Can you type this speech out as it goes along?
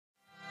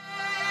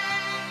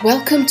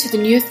Welcome to the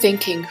New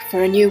Thinking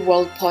for a New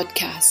World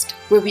podcast,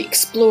 where we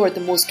explore the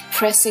most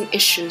pressing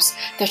issues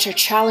that are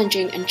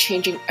challenging and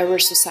changing our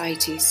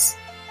societies.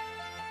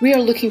 We are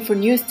looking for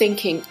new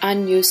thinking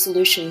and new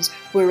solutions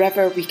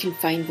wherever we can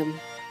find them.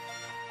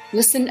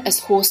 Listen as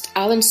host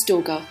Alan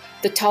Stoga,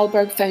 the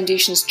Thalberg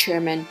Foundation's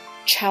chairman,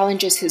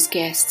 challenges his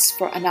guests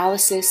for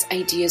analysis,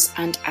 ideas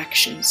and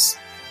actions.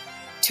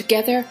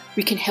 Together,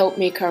 we can help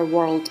make our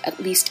world at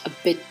least a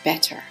bit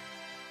better.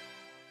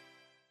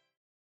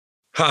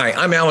 Hi,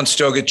 I'm Alan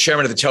Stoga,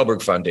 chairman of the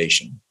Thalberg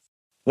Foundation.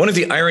 One of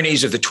the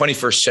ironies of the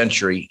 21st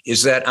century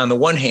is that, on the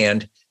one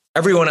hand,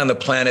 everyone on the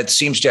planet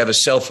seems to have a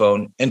cell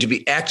phone and to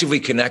be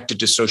actively connected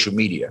to social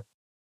media,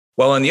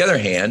 while on the other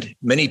hand,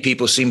 many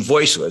people seem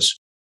voiceless,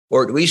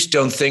 or at least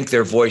don't think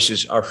their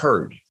voices are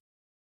heard.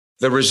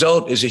 The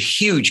result is a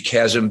huge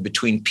chasm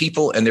between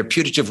people and their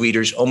putative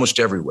leaders almost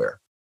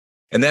everywhere,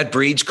 and that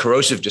breeds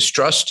corrosive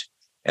distrust,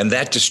 and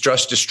that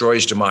distrust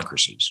destroys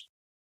democracies.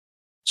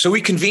 So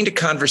we convened a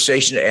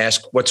conversation to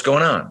ask what's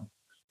going on,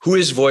 who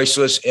is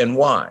voiceless and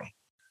why,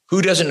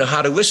 who doesn't know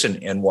how to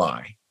listen and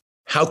why,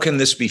 how can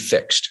this be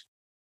fixed?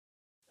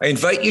 I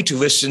invite you to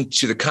listen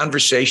to the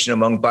conversation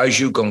among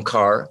Baiju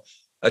Gonkar,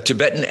 a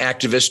Tibetan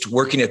activist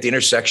working at the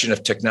intersection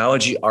of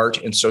technology,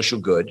 art, and social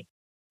good,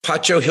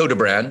 Pacho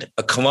Hildebrand,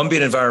 a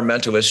Colombian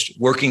environmentalist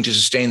working to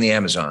sustain the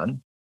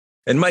Amazon,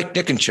 and Mike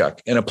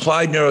Niconchuk, an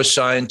applied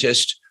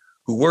neuroscientist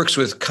who works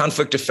with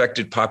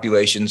conflict-affected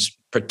populations,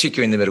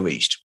 particularly in the Middle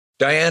East.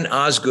 Diane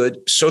Osgood,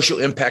 social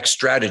impact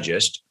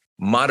strategist,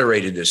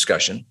 moderated the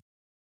discussion,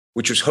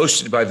 which was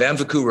hosted by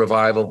Vamvaku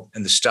Revival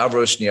and the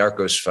Stavros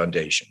Niarchos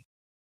Foundation.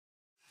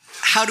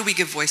 How do we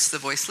give voice to the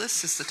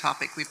voiceless is the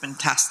topic we've been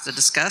tasked to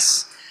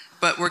discuss.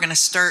 But we're going to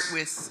start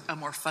with a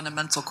more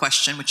fundamental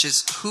question, which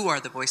is, who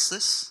are the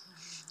voiceless?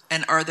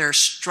 And are there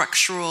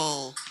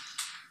structural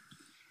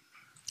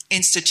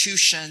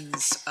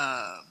institutions,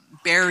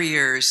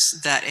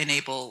 barriers that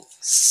enable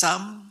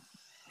some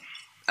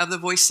of the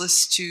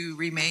voiceless to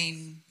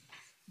remain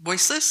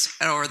voiceless,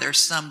 or are there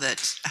some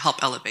that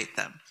help elevate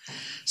them?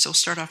 So we'll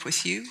start off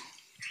with you.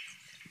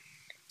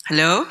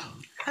 Hello?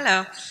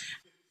 Hello.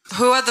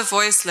 Who are the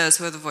voiceless?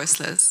 Who are the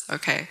voiceless?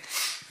 Okay.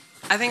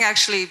 I think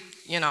actually,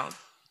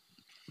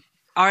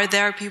 are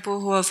there people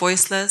who are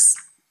voiceless?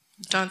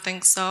 Don't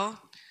think so.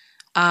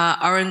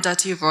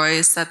 Arundhati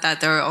Roy said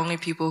that there are only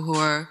people who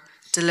are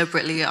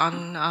deliberately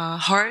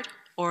unheard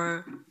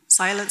or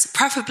silenced,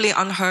 preferably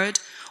unheard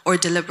or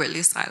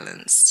deliberately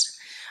silenced.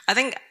 I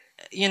think,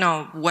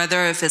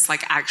 whether if it's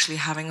like actually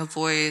having a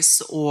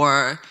voice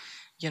or,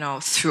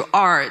 through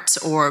art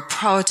or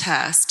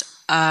protest,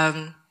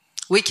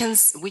 we can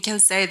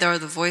say they're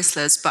the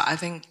voiceless, but I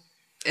think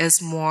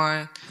it's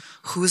more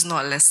who's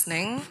not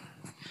listening,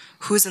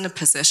 who's in a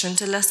position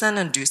to listen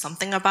and do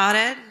something about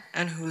it,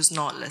 and who's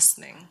not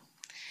listening.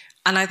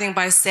 And I think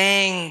by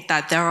saying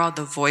that there are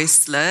the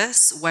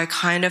voiceless, we're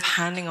kind of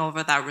handing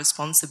over that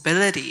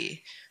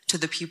responsibility to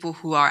the people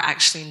who are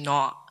actually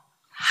not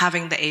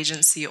having the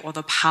agency or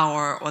the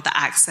power or the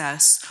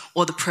access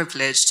or the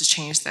privilege to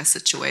change their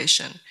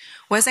situation.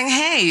 We're saying,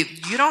 hey,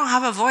 you don't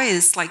have a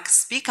voice,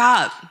 speak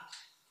up.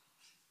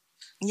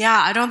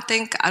 Yeah, I don't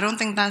think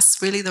that's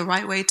really the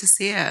right way to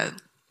see it.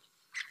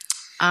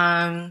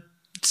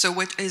 So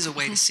what is a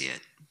way to see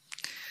it?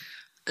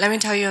 Let me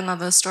tell you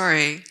another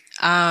story.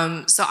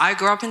 So I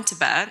grew up in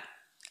Tibet,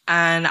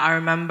 and I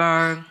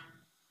remember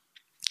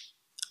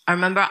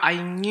I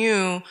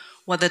knew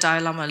what the Dalai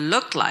Lama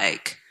looked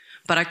like,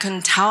 but I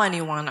couldn't tell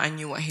anyone I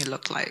knew what he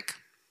looked like.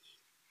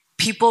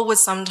 People would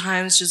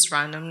sometimes just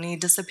randomly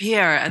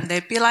disappear, and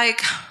they'd be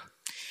like,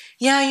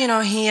 yeah,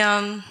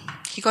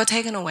 he got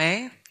taken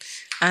away,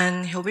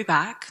 and he'll be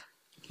back,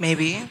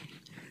 maybe.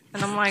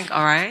 And I'm like,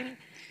 all right.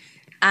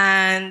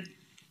 And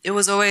it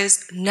was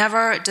always,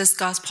 never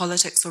discuss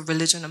politics or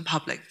religion in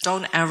public.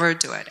 Don't ever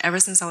do it,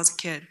 ever since I was a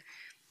kid.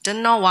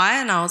 Didn't know why,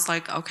 and I was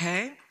like,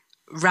 okay.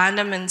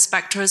 Random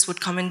inspectors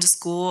would come into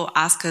school,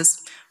 ask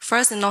us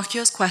first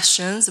innocuous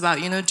questions about,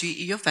 do you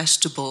eat your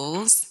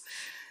vegetables?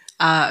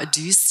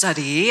 Do you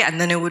study? And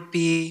then it would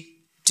be,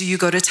 do you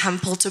go to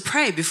temple to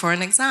pray before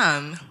an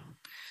exam?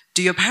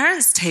 Do your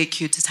parents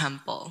take you to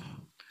temple?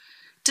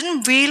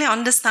 Didn't really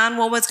understand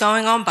what was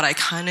going on, but I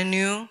kind of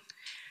knew.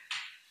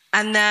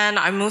 And then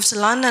I moved to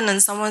London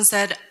and someone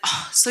said,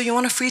 oh, so you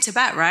want to free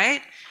Tibet,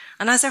 right?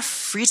 And I said,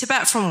 free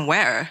Tibet from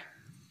where?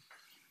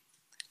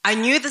 I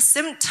knew the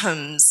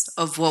symptoms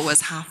of what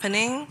was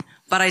happening,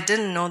 but I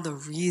didn't know the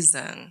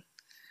reason.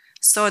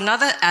 So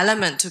another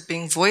element to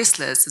being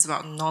voiceless is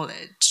about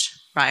knowledge,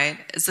 right?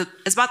 It's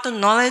about the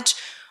knowledge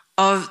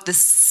of the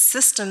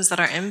systems that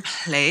are in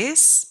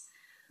place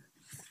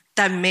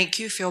that make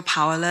you feel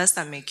powerless,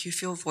 that make you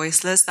feel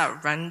voiceless,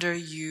 that render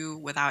you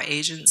without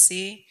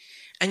agency.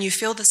 And you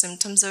feel the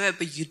symptoms of it,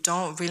 but you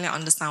don't really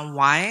understand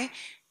why.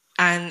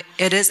 And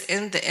it is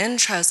in the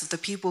interest of the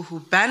people who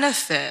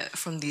benefit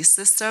from these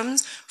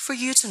systems for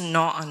you to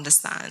not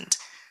understand.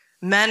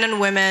 Men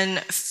and women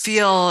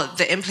feel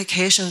the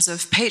implications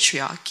of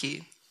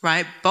patriarchy,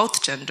 right?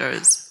 Both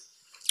genders,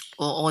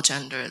 or all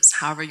genders,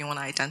 however you want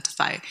to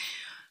identify.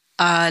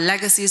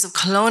 legacies of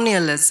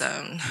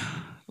colonialism,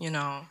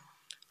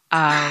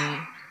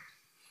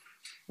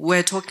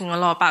 we're talking a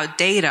lot about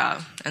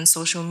data and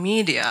social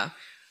media.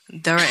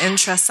 There are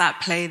interests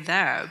at play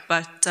there.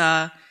 But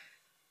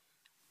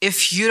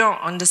if you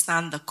don't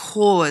understand the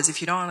cause,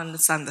 if you don't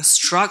understand the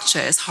structure,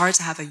 it's hard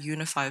to have a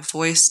unified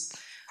voice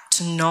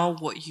to know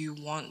what you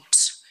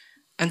want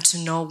and to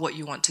know what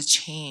you want to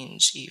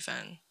change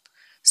even.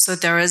 So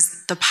there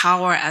is the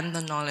power and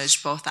the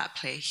knowledge both at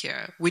play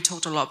here. We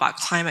talked a lot about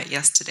climate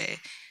yesterday.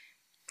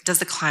 Does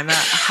the climate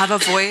have a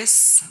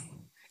voice?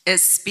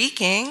 It's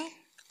speaking.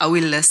 Are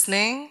we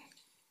listening?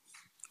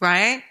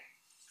 Right?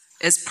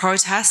 It's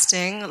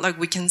protesting. Like,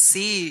 we can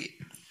see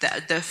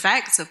the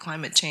effects of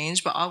climate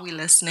change, but are we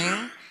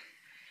listening?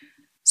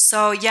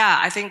 So yeah,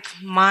 I think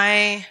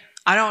I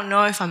don't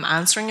know if I'm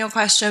answering your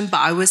question, but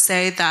I would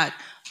say that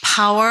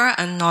power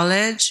and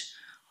knowledge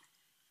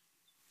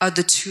are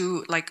the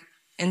two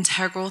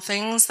integral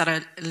things that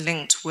are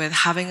linked with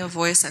having a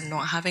voice and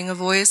not having a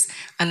voice.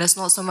 And it's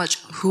not so much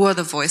who are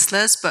the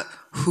voiceless, but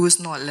who's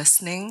not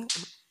listening.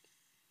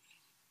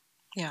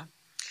 Yeah.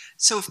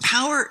 So if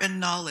power and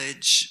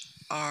knowledge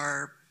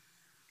are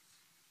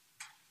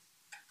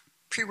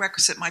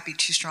prerequisite, might be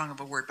too strong of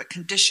a word, but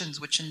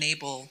conditions which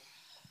enable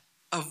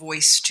a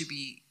voice to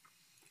be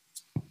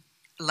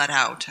let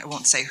out, I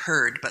won't say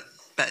heard, but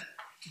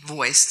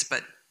voiced,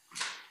 but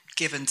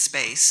given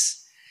space.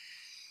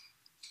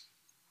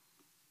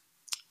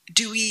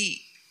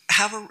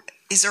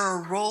 Is there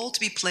a role to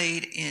be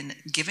played in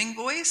giving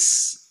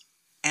voice,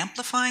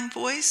 amplifying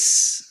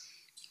voice?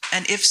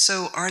 And if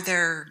so, are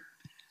there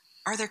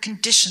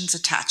conditions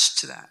attached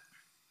to that?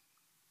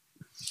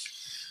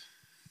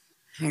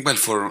 Well,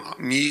 for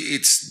me,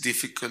 it's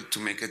difficult to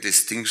make a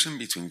distinction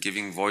between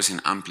giving voice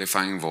and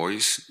amplifying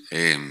voice.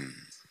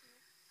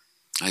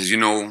 As you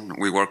know,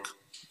 we work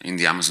in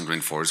the Amazon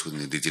rainforest with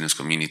indigenous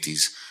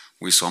communities.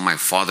 We saw my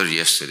father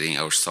yesterday.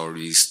 Our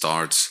story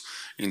starts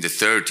in the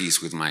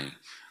 30s with my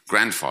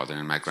grandfather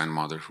and my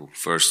grandmother, who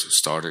first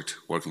started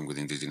working with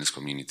indigenous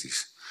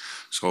communities.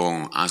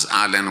 So as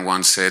Alan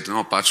once said,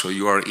 no, Pacho,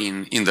 you are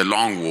in the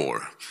long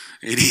war.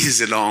 It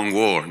is a long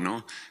war,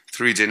 no?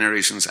 3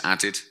 generations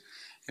at it,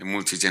 a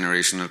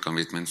multi-generational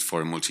commitment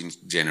for a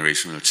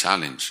multi-generational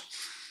challenge.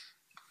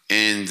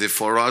 And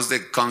for us, the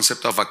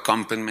concept of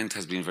accompaniment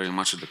has been very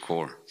much at the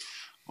core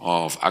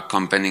of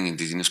accompanying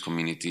indigenous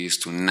communities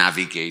to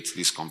navigate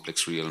these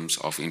complex realms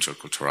of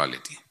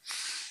interculturality,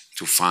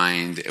 to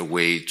find a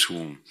way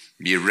to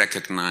be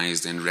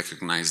recognized and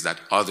recognize that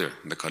other,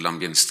 the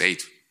Colombian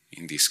state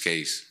in this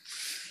case,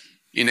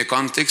 in a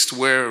context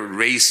where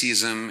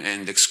racism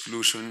and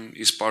exclusion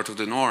is part of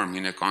the norm,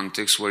 in a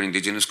context where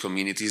indigenous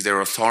communities, their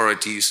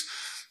authorities,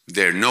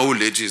 their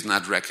knowledge is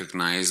not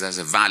recognized as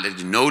a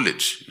valid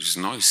knowledge. It's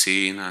not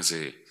seen as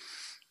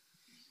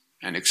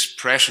an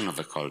expression of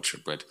a culture.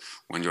 But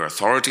when your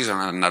authorities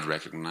are not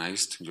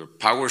recognized, your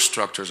power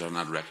structures are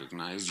not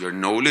recognized, your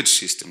knowledge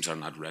systems are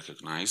not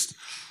recognized,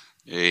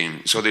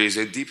 so there is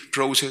a deep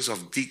process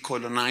of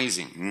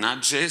decolonizing,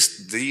 not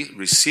just the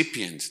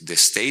recipient, the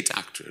state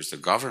actors, the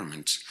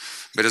government,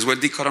 but as well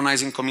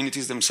decolonizing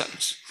communities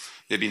themselves.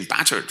 They've been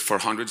battered for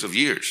hundreds of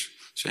years,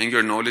 saying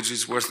your knowledge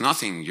is worth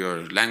nothing,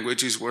 your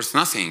language is worth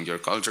nothing, your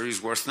culture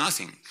is worth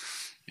nothing.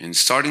 And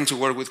starting to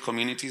work with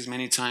communities,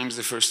 many times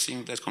the first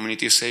thing that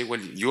communities say, well,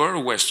 you're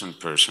a Western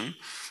person,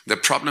 the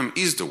problem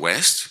is the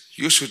West,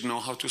 you should know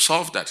how to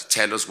solve that,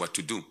 tell us what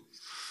to do.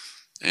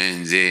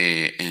 And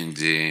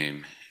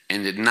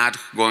not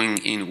going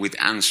in with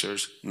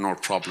answers, nor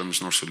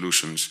problems, nor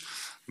solutions,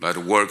 but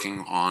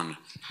working on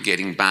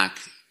getting back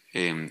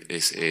a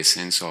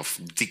sense of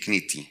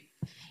dignity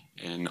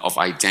and of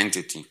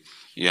identity,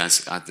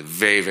 yes, at the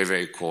very, very,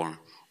 very core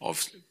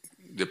of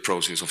the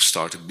process of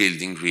start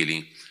building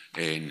really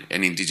an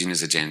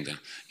indigenous agenda,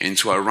 and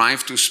to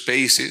arrive to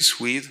spaces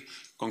with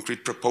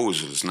concrete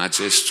proposals, not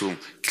just to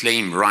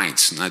claim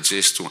rights, not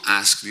just to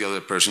ask the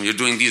other person, you're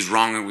doing this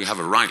wrong and we have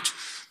a right,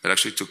 but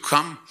actually to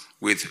come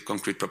with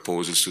concrete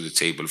proposals to the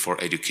table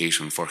for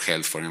education, for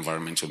health, for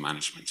environmental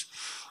management.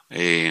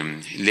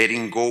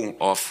 Letting go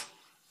of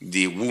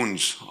the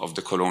wounds of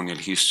the colonial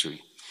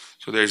history.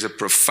 So there is a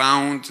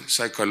profound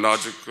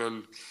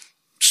psychological,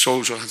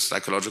 social,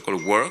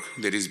 psychological work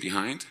that is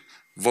behind.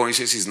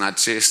 Voices is not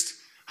just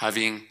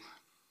having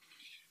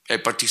a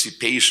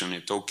participation, a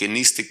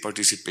tokenistic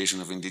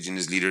participation of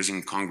indigenous leaders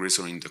in Congress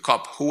or in the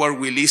COP. Who are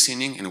we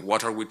listening and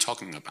what are we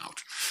talking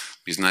about?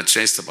 It's not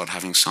just about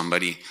having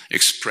somebody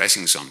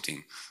expressing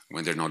something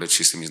when their knowledge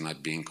system is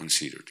not being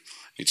considered.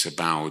 It's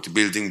about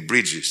building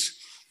bridges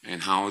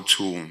and how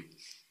to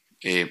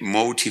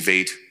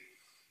motivate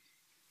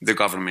the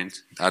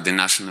government at the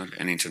national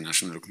and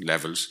international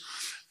levels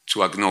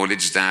to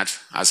acknowledge that,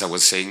 as I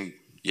was saying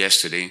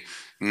yesterday,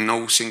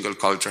 no single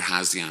culture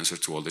has the answer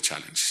to all the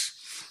challenges.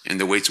 And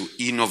the way to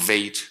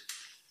innovate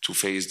to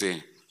face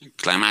the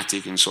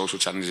climatic and social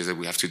challenges that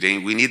we have today,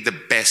 we need the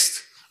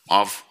best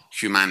of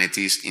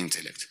humanity's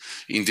intellect.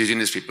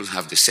 Indigenous peoples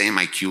have the same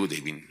IQ,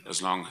 they've been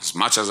as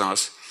much as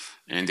us,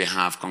 and they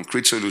have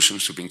concrete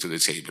solutions to bring to the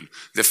table.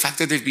 The fact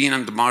that they've been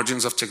on the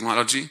margins of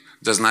technology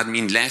does not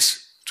mean less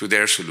to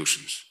their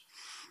solutions.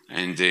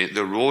 And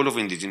the role of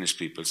indigenous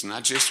peoples,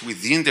 not just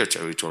within their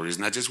territories,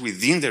 not just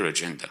within their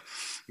agenda,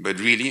 but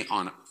really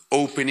on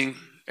opening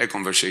a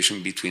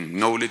conversation between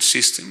knowledge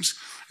systems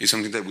is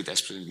something that we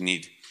desperately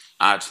need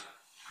at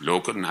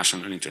local,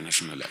 national, and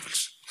international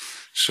levels.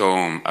 So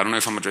I don't know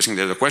if I'm addressing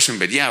the other question,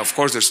 but yeah, of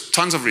course, there's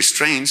tons of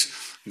restraints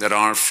that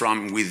are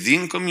from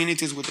within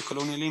communities with the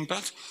colonial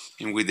impact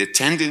and with the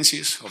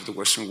tendencies of the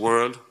Western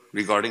world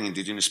regarding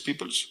indigenous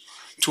peoples.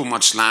 Too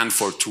much land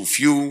for too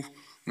few,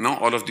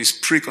 all of these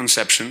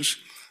preconceptions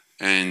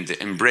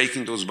and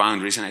breaking those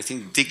boundaries. And I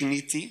think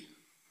dignity,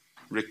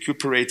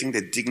 recuperating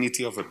the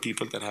dignity of a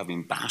people that have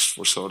been bashed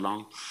for so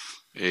long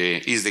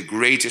is the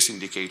greatest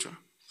indicator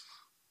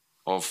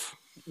of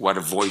what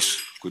a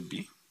voice could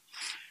be.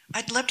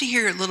 I'd love to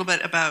hear a little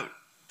bit about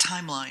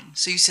timeline.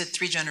 So you said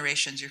 3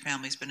 generations your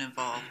family's been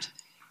involved.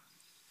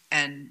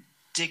 And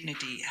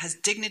dignity.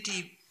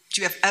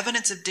 Do you have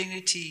evidence of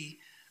dignity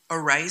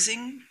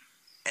arising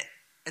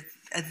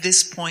at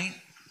this point?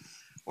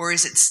 Or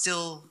is it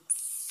still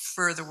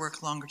further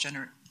work, longer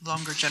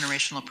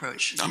generational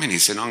approach? I mean,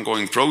 it's an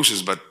ongoing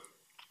process, but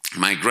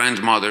my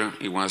grandmother,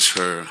 it was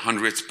her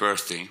 100th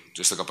birthday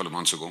just a couple of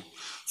months ago.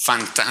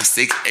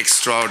 Fantastic,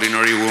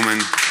 extraordinary woman.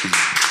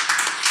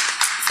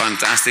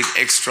 Fantastic,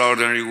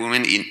 extraordinary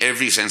woman in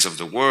every sense of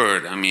the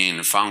word. I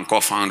mean,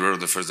 co-founder of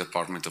the first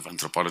department of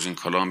anthropology in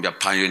Colombia,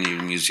 pioneer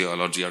in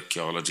museology,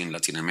 archaeology in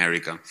Latin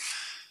America.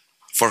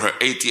 For her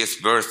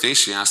 80th birthday,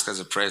 she asked as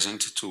a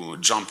present to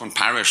jump on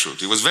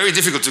parachute. It was very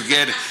difficult to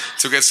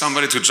get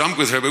somebody to jump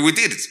with her, but we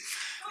did it.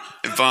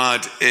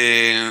 But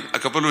a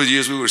couple of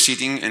years we were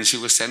sitting and she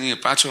was telling me,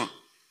 Pacho,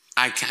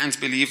 I can't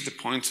believe the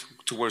point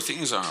to where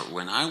things are.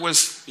 When I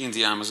was in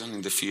the Amazon,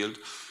 in the field,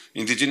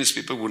 indigenous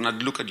people would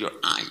not look at your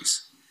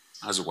eyes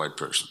as a white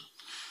person.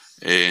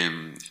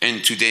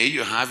 And today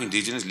you have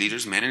indigenous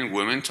leaders, men and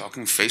women,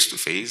 talking face to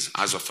face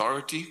as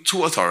authority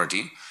to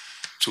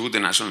the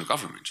national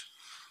government.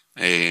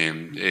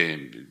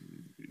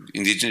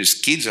 Indigenous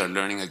kids are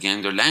learning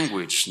again their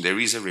language. There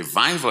is a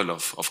revival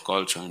of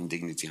culture and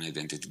dignity and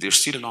identity.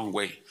 There's still a long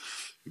way,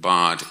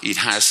 but it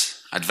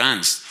has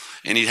advanced.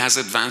 And it has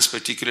advanced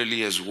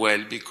particularly as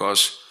well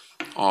because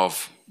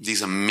of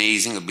this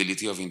amazing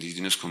ability of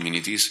indigenous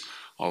communities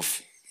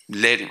of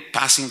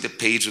passing the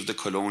page of the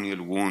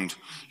colonial wound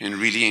and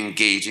really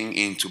engaging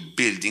into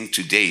building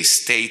today,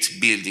 state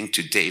building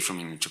today from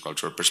an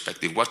intercultural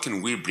perspective. What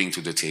can we bring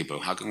to the table?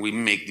 How can we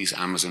make this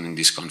Amazon in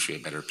this country a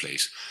better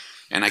place?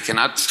 And I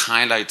cannot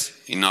highlight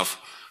enough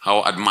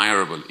how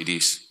admirable it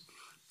is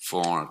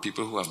for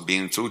people who have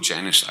been through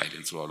genocide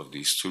and through all of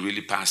this to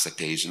really pass the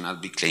page and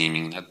not be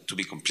claiming, not to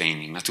be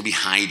complaining, not to be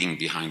hiding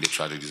behind the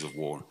tragedies of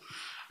war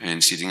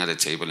and sitting at the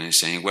table and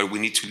saying, well, we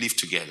need to live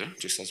together,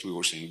 just as we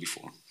were saying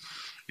before.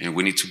 And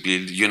we need to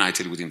build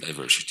united within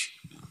diversity.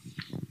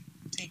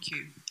 Thank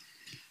you.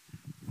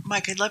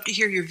 Mike, I'd love to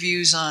hear your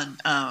views on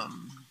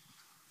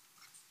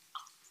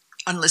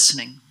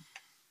listening.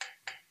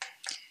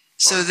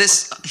 So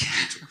this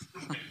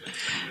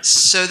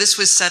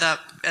was set up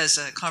as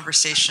a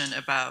conversation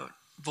about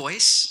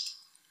voice,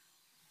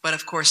 but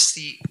of course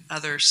the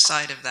other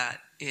side of that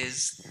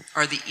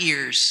are the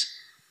ears.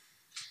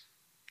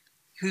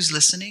 Who's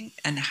listening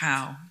and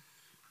how?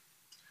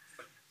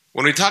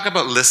 When we talk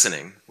about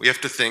listening, we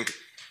have to think,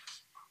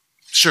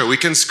 sure, we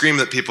can scream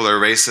that people are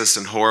racist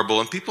and horrible,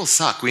 and people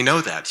suck. We know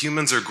that.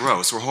 Humans are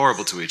gross. We're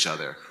horrible to each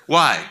other.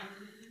 Why?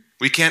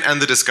 We can't end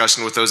the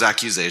discussion with those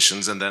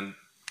accusations and then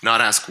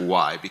not ask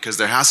why, because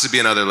there has to be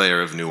another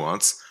layer of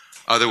nuance.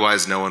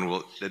 Otherwise, no one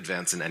will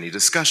advance in any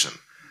discussion.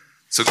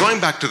 So going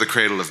back to the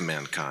cradle of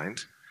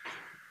mankind,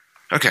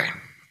 okay,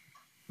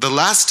 the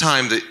last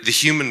time that the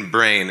human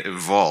brain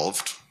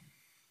evolved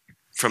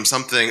from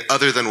something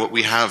other than what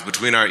we have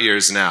between our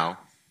ears now,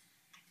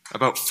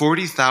 about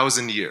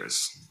 40,000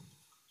 years.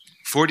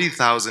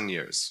 40,000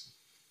 years.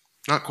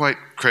 Not quite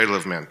cradle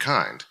of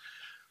mankind,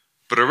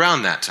 but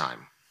around that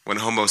time, when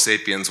Homo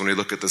sapiens, when we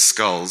look at the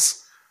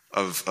skulls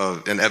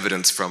and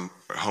evidence from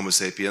Homo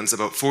sapiens,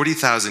 about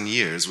 40,000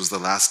 years was the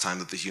last time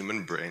that the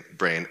human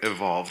brain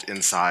evolved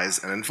in size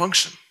and in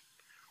function.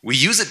 We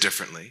use it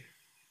differently.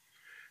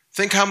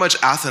 Think how much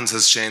Athens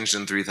has changed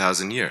in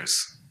 3,000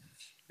 years.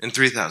 In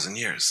 3,000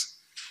 years.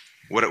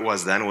 What it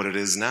was then, what it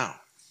is now.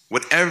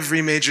 What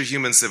every major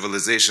human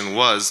civilization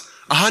was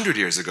 100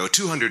 years ago,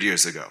 200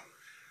 years ago.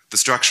 The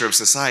structure of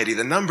society,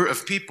 the number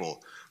of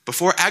people,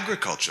 before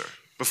agriculture,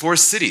 before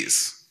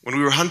cities. When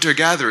we were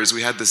hunter-gatherers,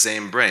 we had the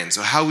same brain.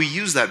 So how we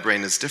use that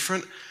brain is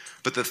different,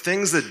 but the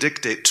things that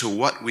dictate to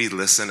what we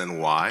listen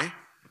and why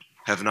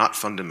have not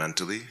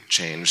fundamentally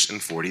changed in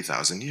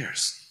 40,000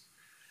 years.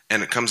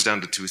 And it comes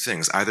down to two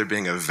things, either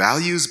being a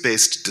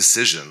values-based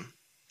decision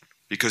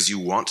because you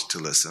want to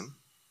listen,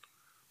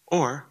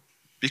 or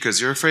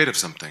because you're afraid of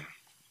something.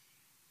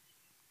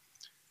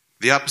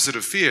 The opposite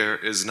of fear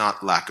is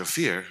not lack of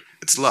fear,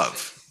 it's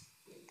love.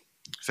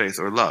 Faith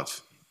or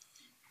love.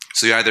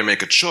 So you either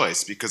make a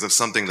choice because of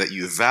something that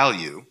you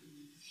value,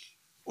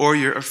 or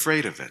you're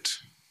afraid of it.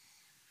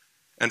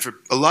 And for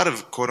a lot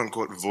of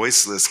quote-unquote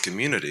voiceless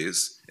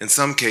communities, in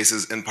some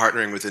cases, in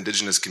partnering with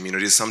indigenous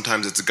communities,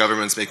 sometimes it's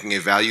governments making a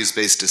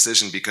values-based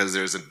decision because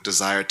there's a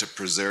desire to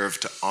preserve,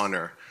 to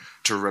honor,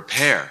 to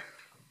repair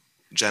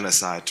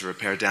genocide, to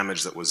repair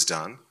damage that was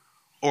done,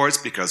 or it's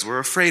because we're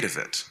afraid of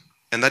it.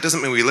 And that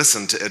doesn't mean we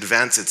listen to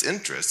advance its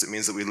interests. It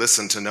means that we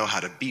listen to know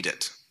how to beat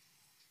it,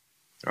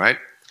 right?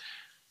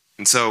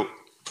 And so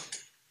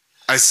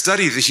I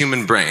study the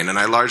human brain, and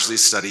I largely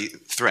study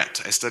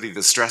threat. I study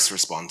the stress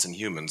response in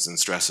humans, and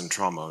stress and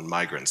trauma and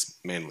migrants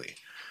mainly.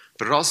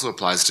 But it also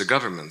applies to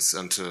governments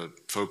and to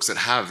folks that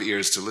have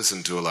ears to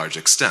listen to a large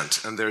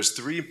extent. And there's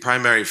three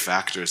primary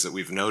factors that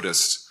we've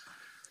noticed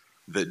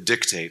that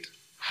dictate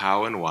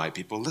how and why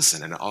people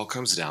listen. And it all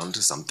comes down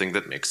to something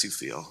that makes you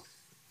feel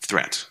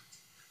threat.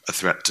 A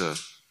threat to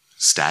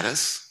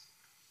status,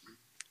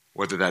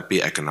 whether that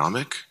be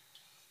economic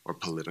or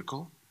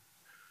political,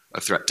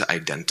 a threat to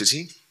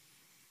identity,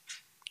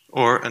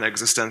 or an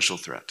existential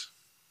threat.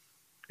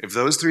 If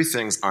those three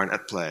things aren't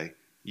at play,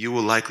 you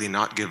will likely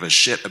not give a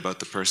shit about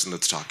the person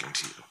that's talking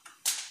to you.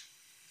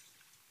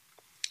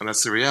 And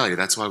that's the reality.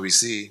 That's why we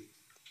see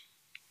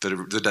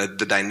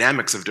the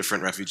dynamics of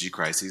different refugee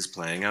crises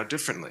playing out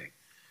differently.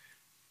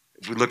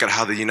 If we look at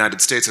how the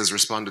United States has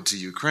responded to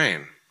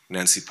Ukraine,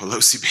 Nancy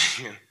Pelosi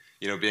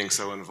being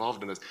so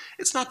involved in this,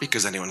 it's not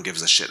because anyone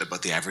gives a shit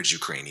about the average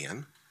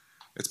Ukrainian.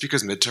 It's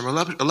because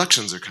midterm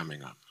elections are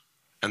coming up.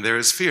 And there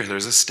is fear,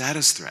 there's a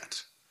status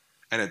threat.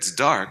 And it's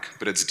dark,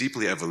 but it's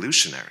deeply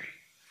evolutionary.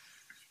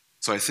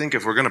 So I think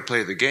if we're going to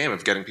play the game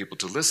of getting people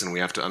to listen,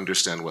 we have to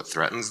understand what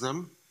threatens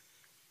them,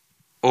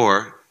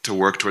 or to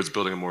work towards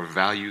building a more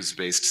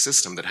values-based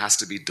system that has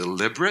to be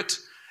deliberate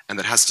and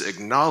that has to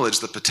acknowledge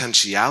the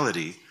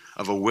potentiality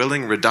of a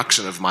willing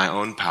reduction of my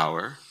own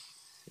power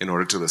in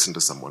order to listen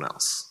to someone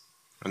else.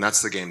 And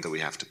that's the game that we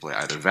have to play,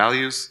 either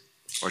values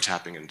or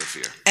tapping into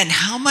fear. And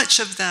how much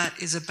of that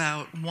is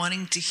about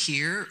wanting to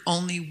hear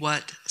only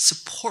what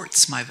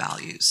supports my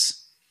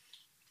values?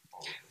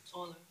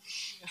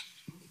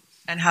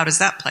 And how does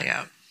that play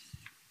out?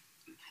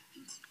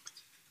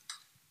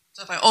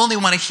 So if I only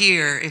want to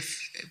hear if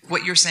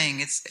what you're saying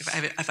is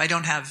if I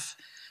don't have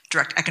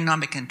direct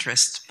economic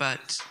interest,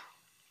 but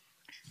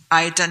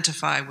I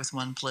identify with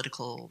one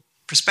political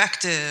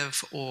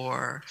perspective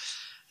or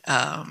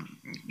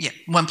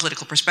one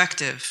political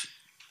perspective,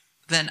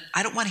 then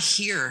I don't want to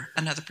hear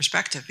another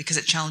perspective because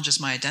it challenges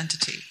my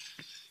identity.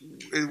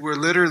 We're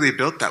literally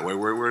built that way.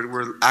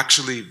 We're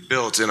actually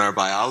built in our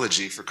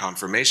biology for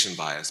confirmation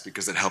bias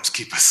because it helps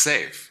keep us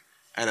safe.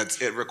 And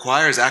it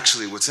requires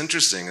actually, what's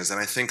interesting is, and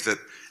I think that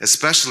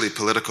especially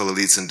political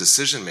elites and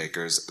decision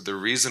makers, the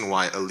reason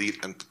why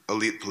elite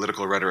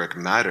political rhetoric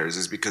matters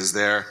is because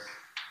they're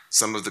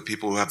some of the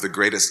people who have the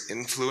greatest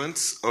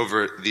influence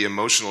over the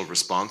emotional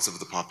response of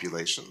the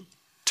population,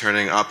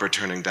 turning up or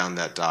turning down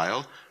that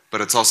dial.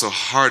 But it's also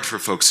hard for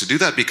folks to do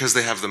that because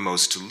they have the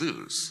most to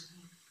lose.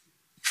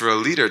 For a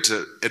leader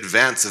to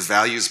advance a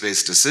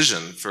values-based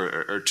decision,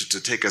 or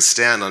to take a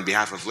stand on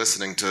behalf of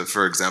listening to,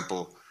 for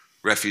example,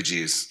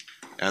 refugees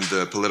and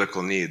the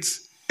political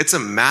needs, it's a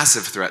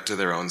massive threat to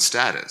their own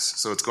status.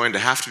 So it's going to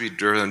have to be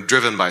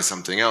driven by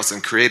something else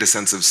and create a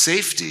sense of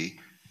safety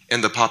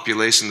in the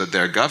population that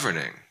they're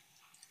governing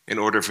in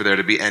order for there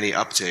to be any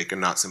uptake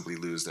and not simply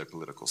lose their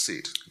political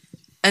seat.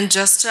 And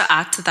just to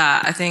add to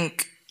that, I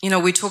think,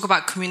 we talk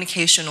about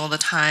communication all the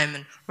time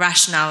and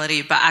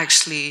rationality, but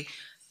actually,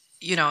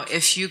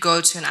 if you go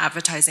to an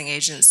advertising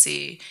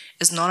agency,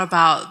 it's not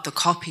about the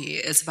copy,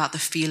 it's about the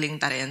feeling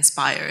that it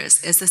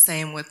inspires. It's the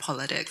same with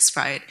politics,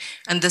 right?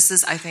 And this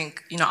is, I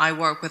think, I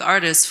work with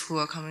artists who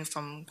are coming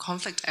from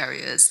conflict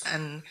areas,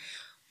 and,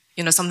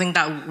 something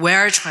that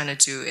we're trying to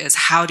do is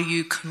how do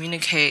you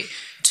communicate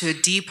to a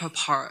deeper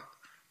part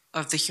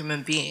of the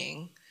human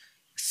being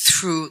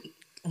through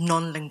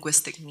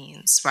non-linguistic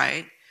means,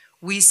 right?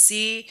 We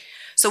say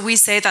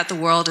that the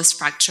world is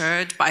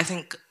fractured, but I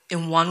think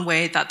in one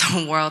way that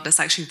the world is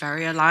actually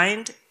very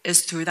aligned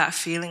is through that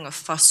feeling of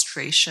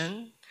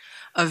frustration,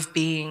 of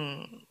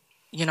being,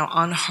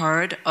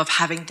 unheard, of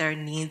having their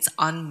needs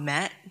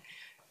unmet,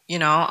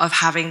 of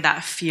having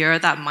that fear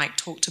that Mike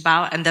talked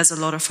about. And there's a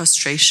lot of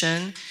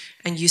frustration,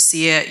 and you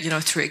see it,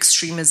 through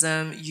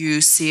extremism,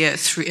 you see it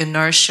through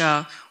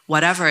inertia,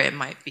 whatever it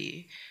might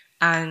be.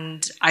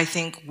 And I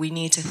think we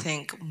need to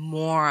think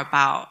more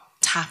about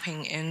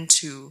tapping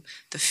into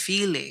the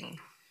feeling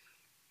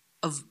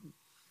of,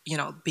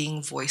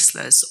 being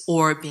voiceless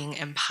or being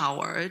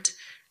empowered,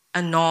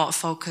 and not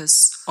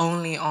focus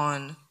only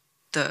on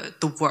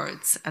the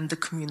words and the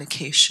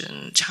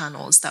communication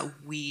channels that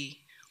we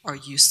are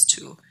used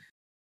to.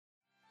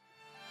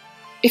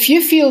 If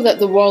you feel that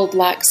the world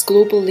lacks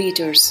global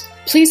leaders,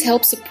 please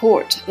help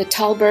support the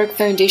Thalberg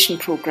Foundation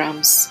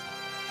programs.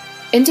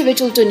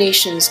 Individual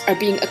donations are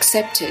being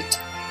accepted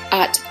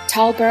at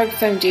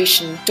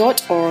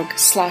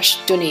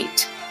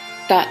thalbergfoundation.org/donate.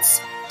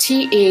 That's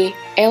TALLBERG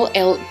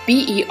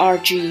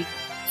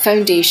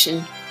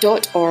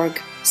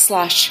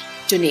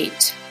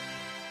foundation.org/donate.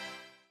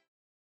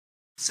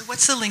 So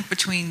what's the link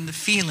between the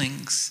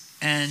feelings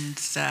and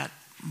that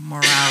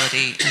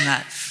morality and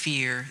that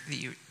fear that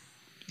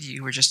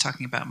you were just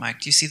talking about,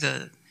 Mike? Do you see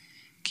can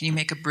you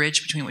make a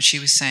bridge between what she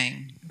was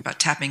saying about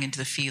tapping into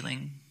the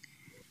feeling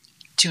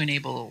to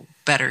enable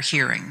better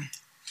hearing?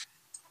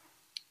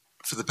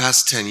 For the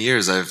past 10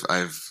 years,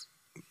 I've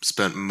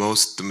spent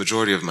the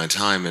majority of my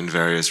time in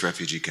various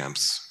refugee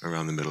camps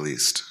around the Middle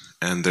East.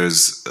 And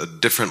there's a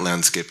different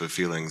landscape of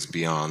feelings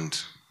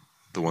beyond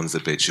the ones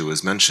that Beichu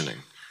was mentioning.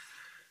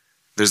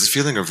 There's a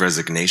feeling of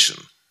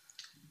resignation,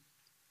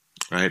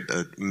 right?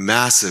 A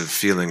massive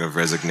feeling of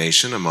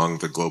resignation among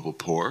the global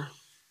poor,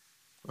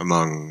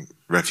 among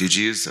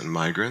refugees and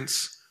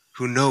migrants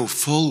who know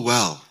full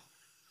well.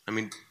 I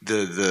mean,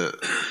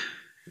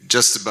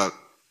 just about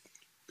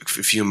a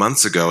few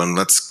months ago, and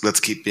let's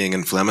keep being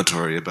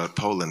inflammatory about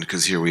Poland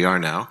because here we are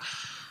now.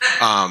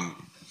 And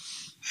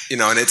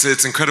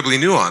it's incredibly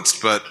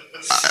nuanced. But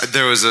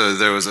there was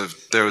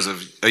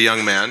a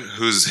young man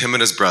him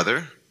and his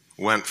brother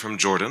went from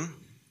Jordan,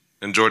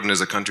 and Jordan is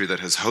a country that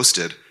has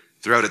hosted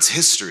throughout its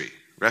history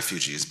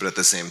refugees, but at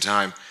the same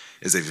time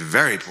is a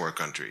very poor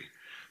country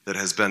that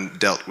has been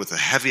dealt with a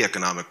heavy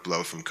economic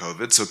blow from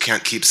COVID, so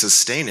can't keep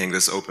sustaining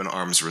this open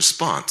arms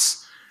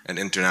response and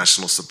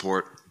international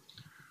support.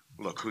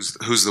 Look,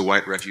 who's the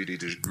white refugee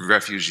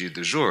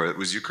du jour? It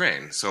was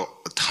Ukraine. So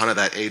a ton of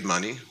that aid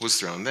money was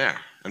thrown there.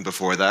 And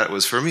before that, it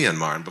was for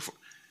Myanmar. And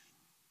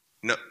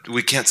no,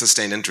 we can't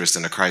sustain interest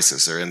in a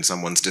crisis or in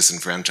someone's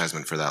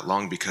disenfranchisement for that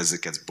long because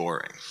it gets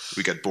boring.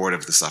 We get bored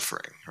of the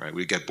suffering, right?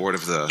 We get bored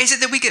of the... Is it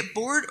that we get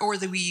bored or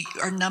that we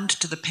are numbed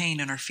to the pain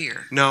and our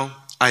fear? No,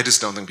 I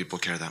just don't think people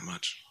care that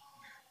much.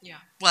 Yeah.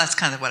 Well, that's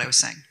kind of what I was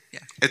saying.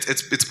 Yeah.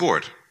 It's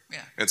bored.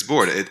 Yeah. It's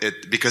bored.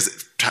 Because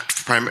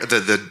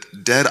the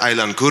dead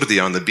Aylan Kurdi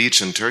on the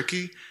beach in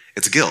Turkey,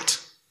 it's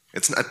guilt.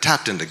 It's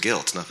tapped into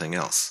guilt, nothing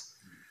else.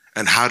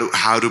 And how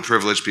do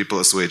privileged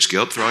people assuage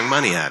guilt? Throwing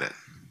money at it.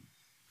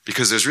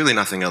 Because there's really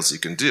nothing else you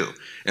can do.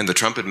 In the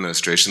Trump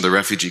administration, the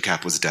refugee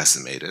cap was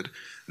decimated.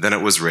 Then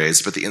it was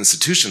raised, but the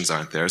institutions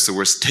aren't there. So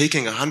we're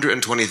taking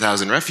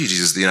 120,000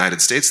 refugees to the United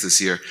States this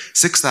year.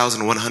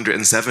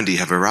 6,170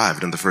 have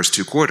arrived in the first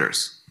 2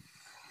 quarters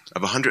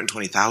of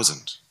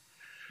 120,000.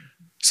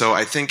 So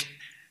I think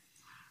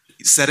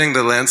setting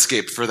the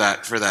landscape for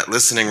that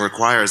listening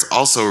requires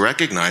also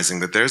recognizing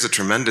that there's a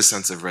tremendous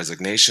sense of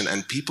resignation,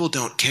 and people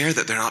don't care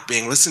that they're not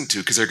being listened to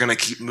because they're going to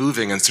keep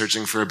moving and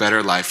searching for a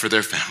better life for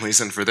their families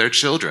and for their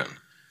children.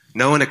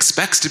 No one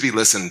expects to be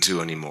listened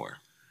to anymore.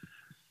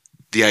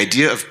 The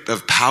idea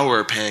of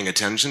power paying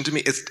attention to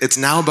me, it's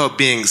now about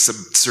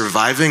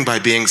surviving by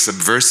being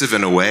subversive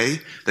in a way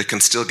that can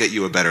still get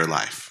you a better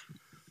life.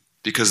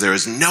 Because there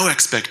is no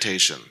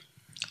expectation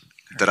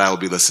that I will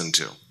be listened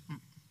to.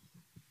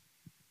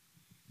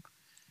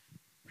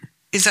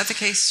 Is that the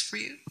case for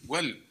you?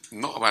 Well,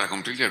 no, but I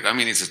completely agree. I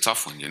mean, it's a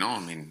tough one, I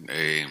mean,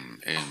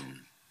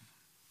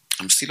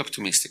 I'm still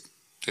optimistic,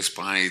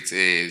 despite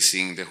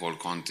seeing the whole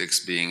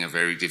context being a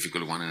very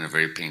difficult one and a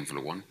very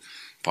painful one.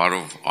 Part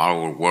of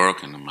our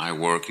work and my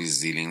work is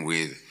dealing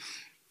with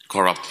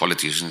corrupt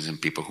politicians and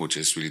people who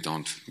just really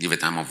don't give a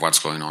damn of what's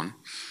going on.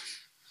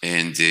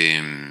 And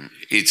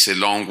it's a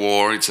long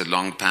war, it's a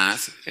long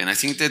path. And I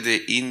think that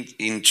the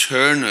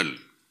internal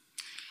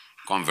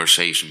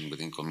conversation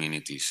within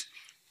communities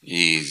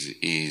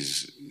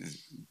is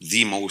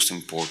the most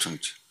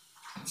important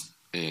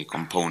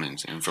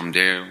component. And from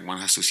there, one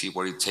has to see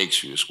where it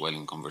takes you as well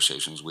in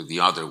conversations with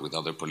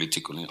other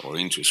political or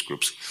interest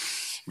groups.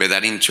 But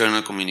that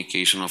internal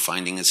communication of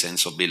finding a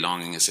sense of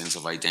belonging, a sense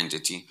of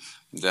identity,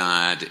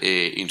 that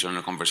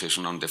internal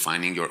conversation on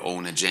defining your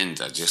own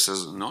agenda. Just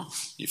as,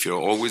 if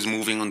you're always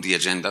moving on the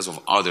agendas of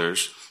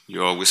others,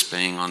 you're always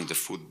playing on the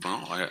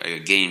football, a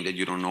game that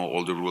you don't know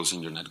all the rules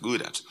and you're not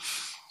good at.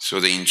 So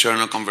the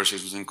internal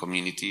conversations in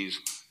communities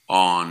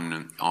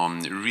on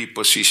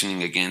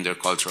repositioning again their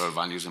cultural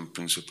values and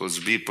principles,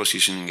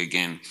 repositioning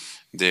again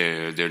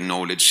their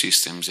knowledge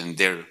systems and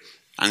their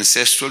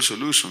ancestral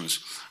solutions.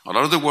 A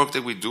lot of the work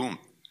that we do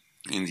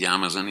in the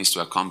Amazon is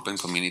to accompany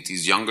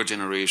communities, younger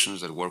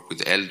generations that work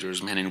with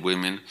elders, men and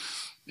women,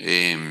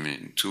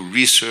 to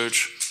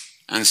research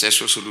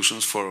ancestral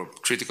solutions for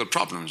critical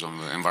problems of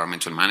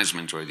environmental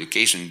management or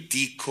education,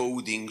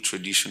 decoding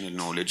traditional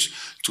knowledge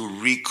to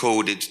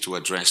recode it to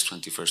address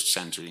 21st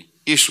century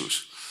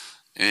issues.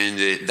 And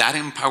that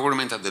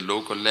empowerment at the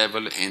local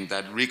level and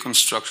that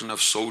reconstruction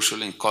of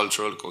social and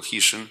cultural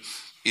cohesion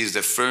is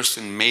the first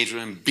and major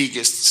and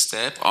biggest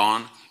step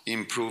on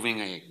improving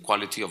a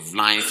quality of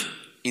life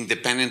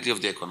independently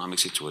of the economic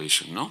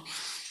situation,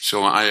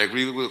 So I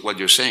agree with what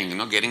you're saying,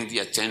 getting the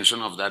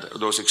attention of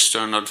those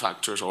external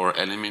factors or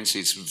elements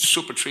is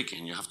super tricky,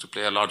 and you have to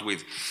play a lot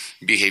with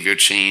behavior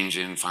change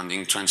and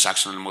finding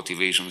transactional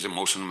motivations,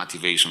 emotional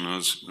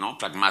motivations,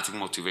 pragmatic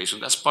motivation.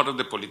 That's part of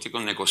the political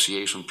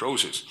negotiation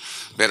process.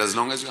 But as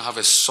long as you have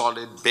a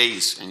solid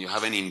base and you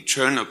have an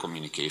internal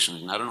communication,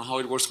 and I don't know how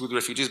it works with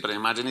refugees, but I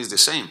imagine it's the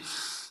same.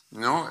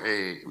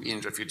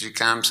 In refugee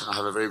camps, I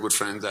have a very good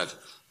friend that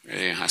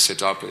has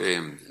set up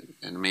an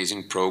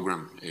amazing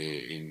program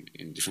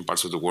in different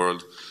parts of the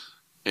world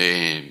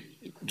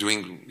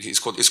it's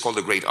called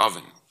the Great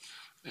Oven.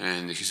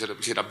 And he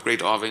set up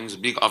great ovens,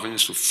 big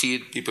ovens to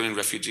feed people in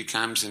refugee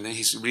camps. And then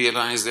he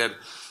realized that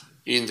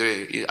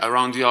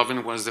around the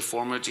oven was the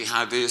former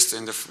jihadist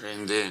and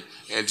the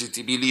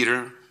LGTB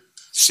leader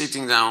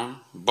sitting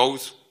down.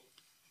 Both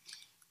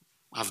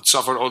have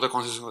suffered all the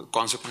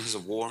consequences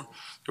of war.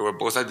 They were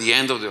both at the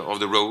end of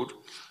the road,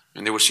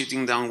 and they were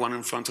sitting down one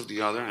in front of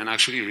the other, and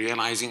actually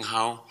realizing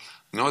how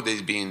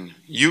they've been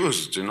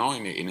used, in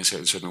a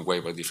certain way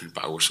by different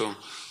powers. So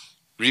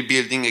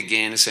rebuilding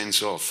again a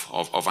sense of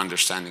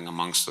understanding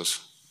amongst us.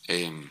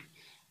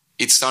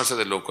 It starts at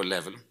the local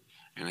level,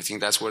 and I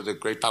think that's where the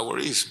great power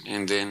is.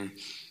 And then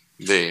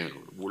the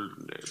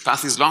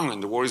path is long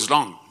and the war is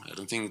long. I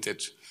don't think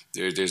that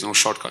there's no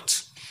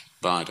shortcuts,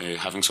 but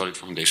having solid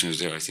foundations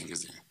there, I think,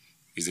 is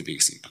the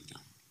biggest impact.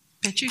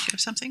 Pechu, you have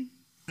something?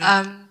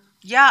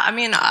 Yeah, I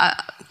mean, I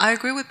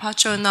agree with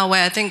Pacho in that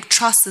way. I think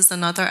trust is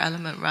another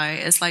element, right?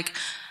 It's like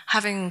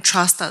having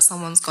trust that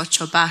someone's got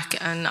your back.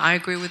 And I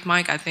agree with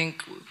Mike. I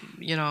think,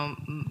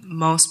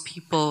 most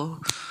people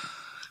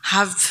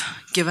have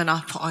given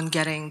up on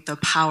getting the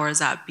powers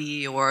that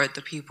be or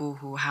the people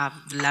who have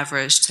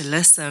leverage to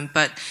listen.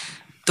 But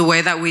the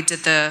way that we did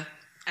the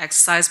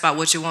exercise about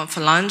what you want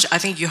for lunch, I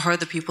think you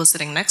heard the people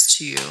sitting next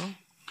to you,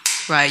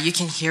 right? You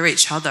can hear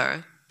each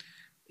other.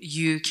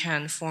 You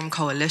can form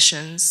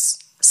coalitions,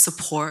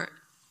 support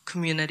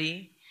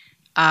community,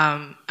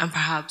 and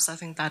perhaps I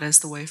think that is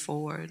the way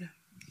forward.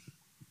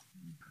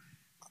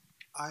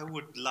 I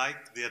would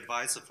like the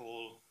advice of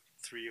all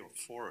 3 or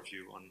 4 of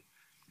you on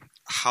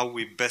how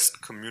we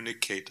best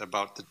communicate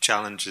about the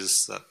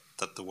challenges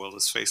that the world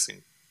is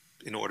facing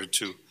in order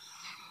to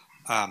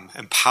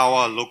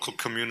empower local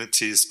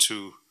communities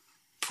to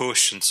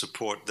push and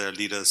support their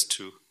leaders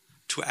to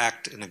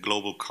act in a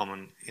global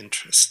common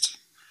interest.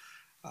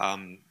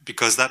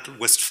 Because that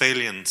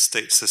Westphalian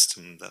state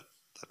system that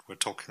we're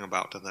talking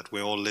about and that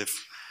we all live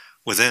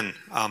within,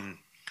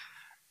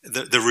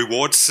 the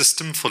reward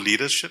system for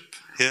leadership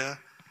here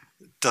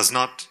does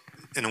not,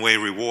 in a way,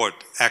 reward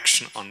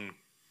action on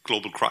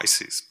global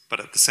crises. But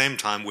at the same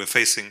time, we're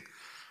facing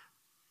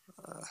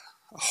a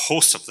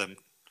host of them.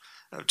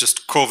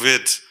 Just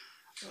COVID,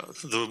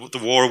 the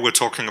war we're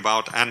talking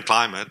about, and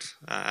climate,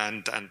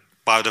 and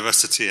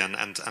biodiversity,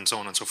 and so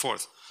on and so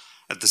forth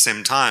at the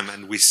same time.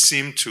 And we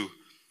seem to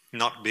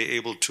not be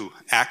able to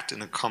act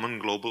in a common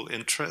global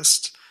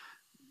interest,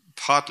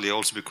 partly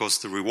also because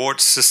the reward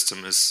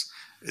system is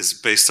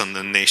based on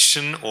the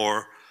nation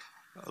or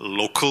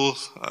local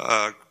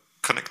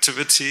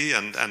connectivity,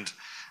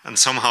 and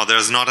somehow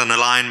there's not an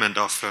alignment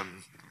of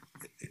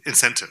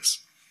incentives.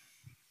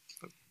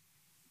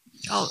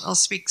 I'll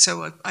speak.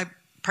 So I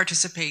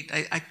participate.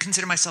 I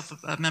consider myself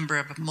a member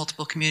of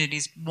multiple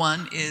communities.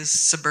 One is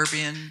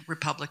suburban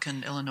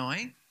Republican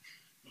Illinois,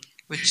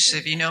 which,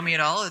 if you know me at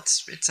all,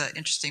 it's an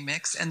interesting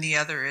mix. And the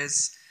other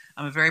is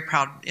I'm a very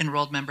proud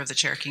enrolled member of the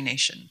Cherokee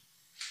Nation.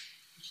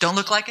 Don't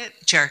look like it,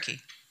 Cherokee.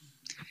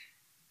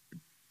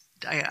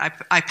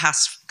 I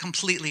pass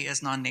completely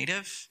as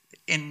non-native,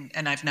 and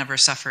I've never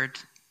suffered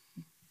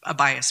a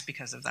bias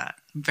because of that.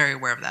 I'm very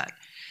aware of that.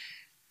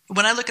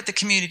 When I look at the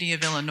community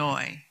of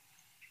Illinois,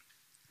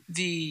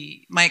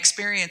 my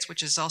experience,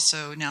 which is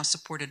also now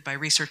supported by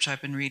research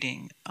I've been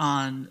reading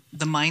on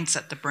the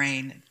mindset, the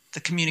brain, the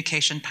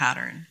communication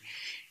pattern,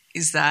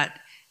 is that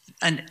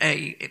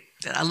I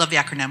love the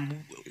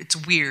acronym, it's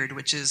WEIRD,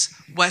 which is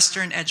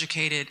Western,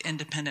 Educated,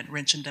 Independent,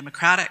 Rich, and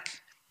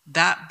Democratic.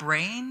 That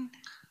brain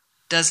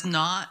does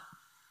not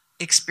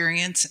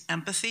experience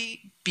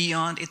empathy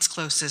beyond its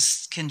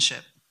closest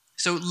kinship.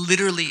 So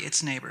literally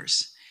its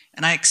neighbors.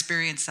 And I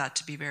experience that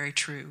to be very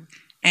true.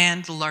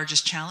 And the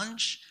largest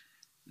challenge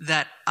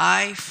that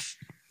I've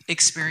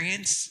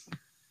experienced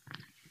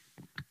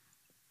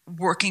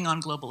working on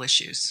global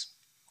issues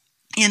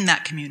in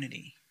that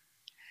community.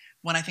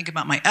 When I think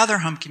about my other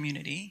home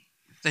community,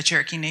 the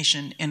Cherokee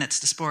Nation in its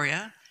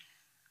diaspora,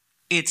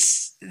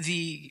 it's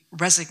the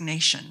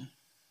resignation,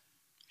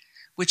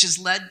 which has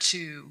led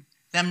to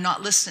them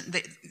not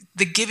listening,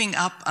 the giving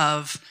up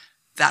of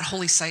that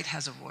holy site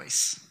has a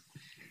voice.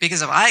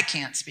 Because if I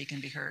can't speak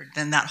and be heard,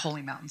 then that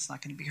holy mountain's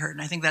not going to be heard.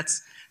 And I think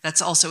that's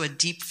also a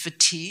deep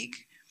fatigue,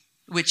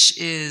 which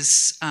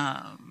is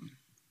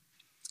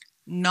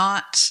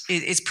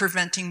it's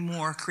preventing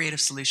more creative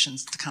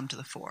solutions to come to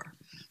the fore.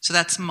 So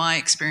that's my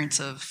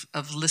experience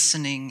of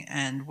listening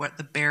and what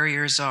the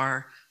barriers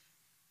are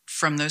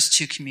from those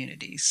two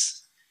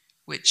communities,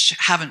 which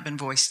haven't been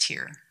voiced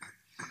here.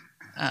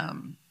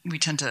 We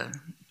tend to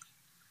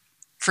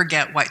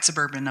forget white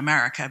suburban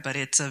America, but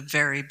it's a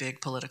very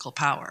big political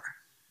power.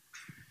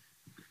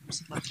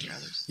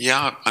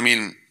 Yeah, I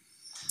mean,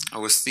 I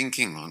was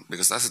thinking,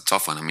 because that's a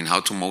tough one. I mean,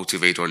 how to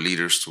motivate our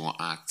leaders to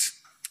act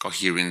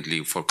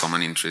coherently for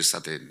common interests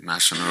at the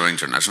national or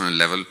international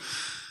level.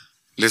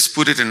 Let's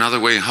put it another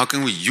way. How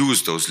can we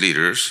use those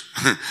leaders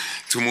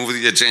to move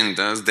the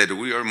agendas that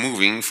we are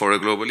moving for a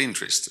global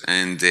interest?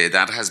 And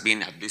that has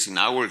been, at least in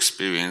our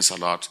experience, a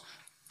lot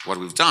what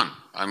we've done.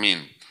 I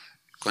mean,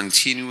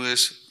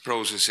 continuous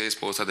processes,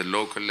 both at the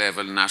local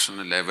level,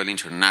 national level,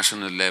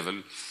 international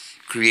level,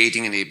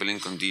 creating enabling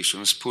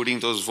conditions, putting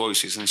those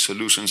voices and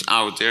solutions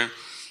out there,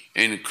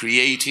 and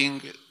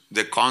creating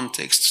the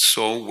context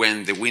so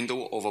when the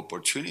window of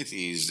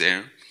opportunity is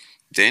there,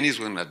 then is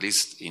when, at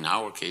least in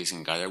our case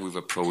in Gaia, we've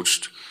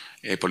approached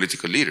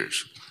political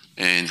leaders.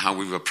 And how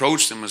we've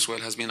approached them as well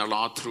has been a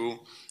lot through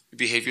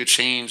behavior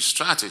change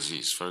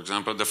strategies. For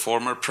example, the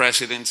former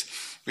president,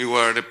 we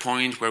were at a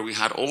point where we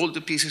had all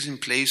the pieces in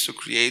place to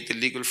create the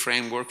legal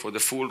framework for the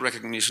full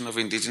recognition of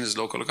indigenous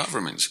local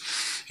governments.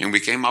 And we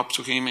came up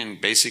to him and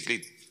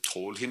basically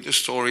told him the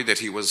story that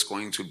he was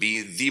going to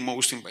be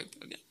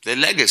the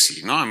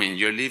legacy. No, I mean,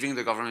 you're leaving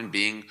the government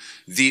being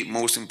the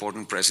most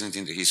important president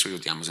in the history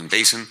of the Amazon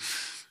Basin.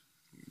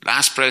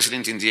 Last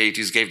president in the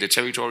 80s gave the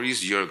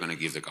territories, you're going to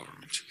give the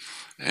government.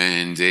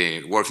 And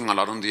working a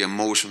lot on the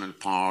emotional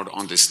part,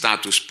 on the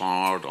status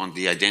part, on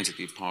the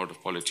identity part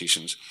of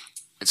politicians.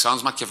 It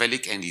sounds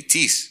Machiavellic, and it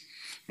is,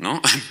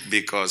 no?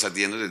 Because at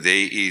the end of the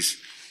day is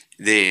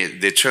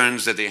the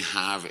turns that they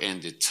have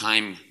and the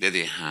time that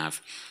they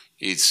have.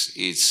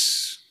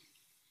 It's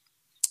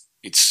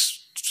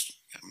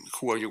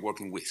who are you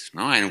working with,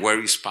 no? And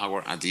where is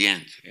power at the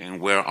end? And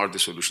where are the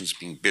solutions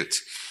being built?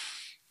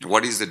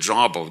 What is the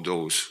job of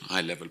those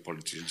high-level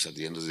politicians at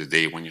the end of the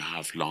day when you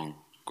have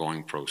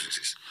long-going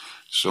processes?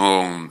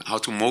 So how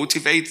to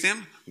motivate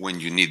them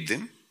when you need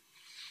them?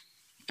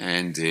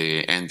 And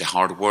the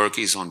hard work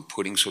is on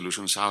putting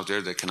solutions out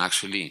there that can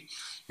actually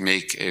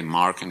make a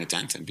mark and a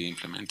dent and be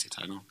implemented.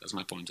 I don't know, that's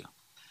my point.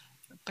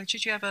 But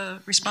did you have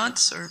a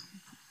response, or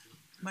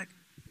Mike?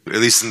 At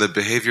least in the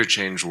behavior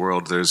change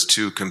world, there's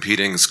two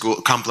competing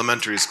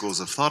complementary schools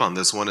of thought on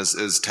this. One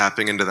is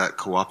tapping into that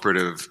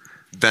cooperative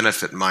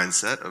benefit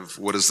mindset of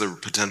what is the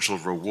potential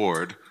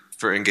reward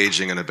for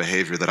engaging in a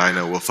behavior that I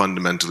know will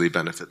fundamentally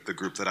benefit the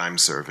group that I'm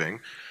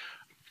serving.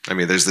 I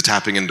mean, there's the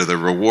tapping into the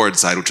reward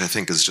side, which I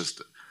think is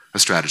just a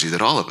strategy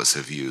that all of us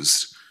have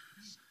used.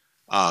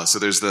 So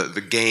there's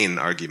the gain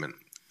argument.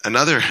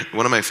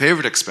 One of my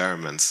favorite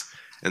experiments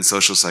in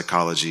social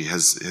psychology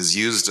has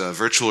used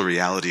virtual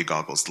reality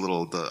goggles,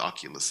 the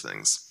Oculus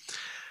things.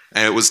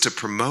 And it was to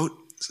promote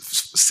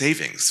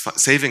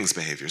savings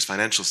behaviors,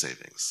 financial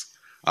savings,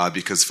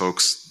 because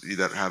folks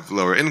that have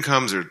lower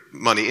incomes are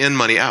money in,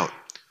 money out.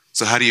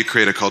 So how do you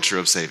create a culture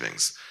of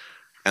savings?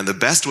 And the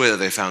best way that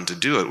they found to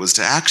do it was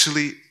to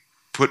actually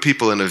put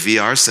people in a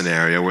VR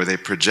scenario where they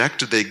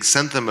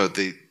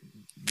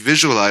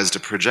visualized a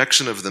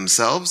projection of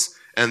themselves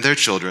and their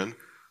children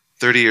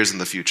 30 years in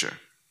the future.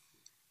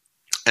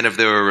 And if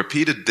they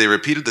repeated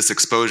this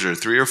exposure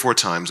 3 or 4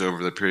 times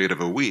over the period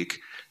of a week,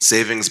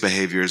 savings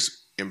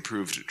behaviors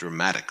improved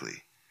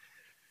dramatically.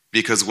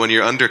 Because when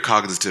you're under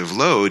cognitive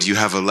load, you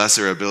have a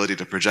lesser ability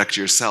to project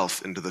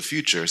yourself into the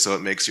future, so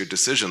it makes your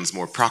decisions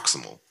more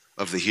proximal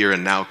of the here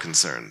and now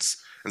concerns.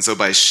 And so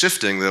by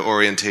shifting the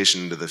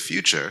orientation into the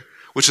future,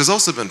 which has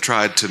also been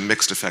tried to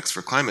mixed effects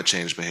for climate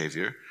change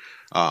behavior,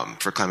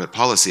 for climate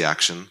policy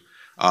action,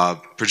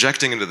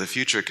 projecting into the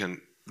future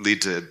can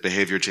lead to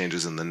behavior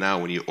changes in the now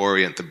when you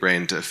orient the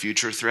brain to a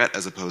future threat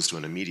as opposed to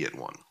an immediate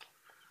one.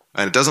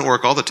 And it doesn't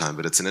work all the time,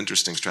 but it's an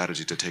interesting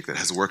strategy to take that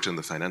has worked in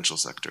the financial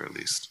sector at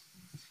least.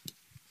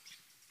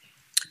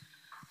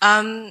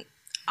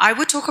 I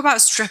would talk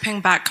about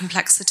stripping back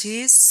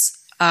complexities.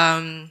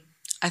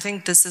 I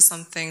think this is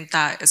something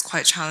that is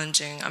quite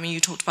challenging. I mean, you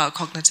talked about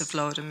cognitive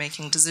load and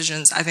making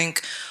decisions. I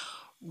think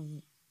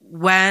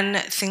when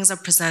things are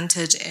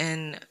presented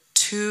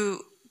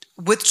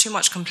with too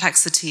much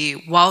complexity,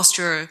 whilst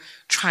you're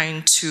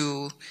trying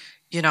to,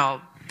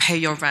 pay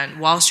your rent,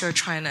 whilst you're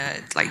trying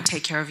to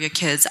take care of your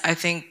kids, I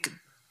think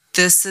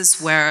this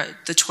is where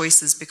the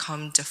choices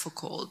become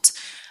difficult.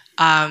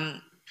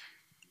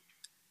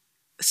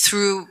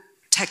 Through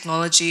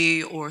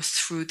technology or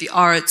through the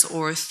arts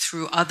or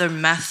through other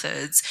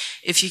methods,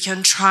 if you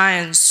can try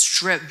and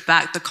strip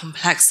back the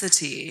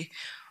complexity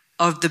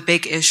of the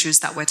big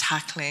issues that we're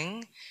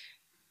tackling,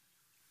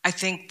 I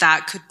think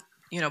that could,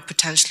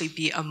 potentially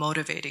be a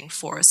motivating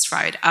force,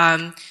 right?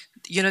 All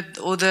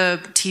the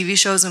TV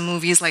shows and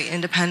movies like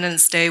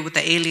Independence Day with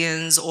the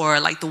aliens or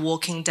like The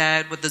Walking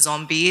Dead with the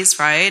zombies,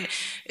 right?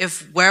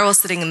 If we're all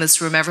sitting in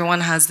this room,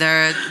 everyone has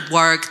their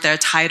work, their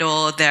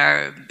title,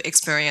 their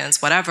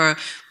experience, whatever.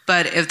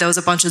 But if there was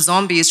a bunch of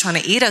zombies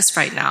trying to eat us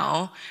right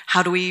now,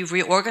 how do we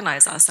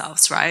reorganize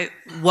ourselves, right?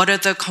 What are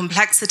the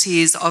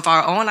complexities of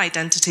our own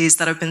identities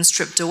that have been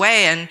stripped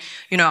away? And,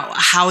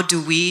 how do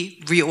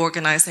we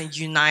reorganize and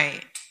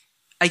unite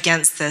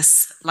against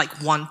this,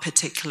 one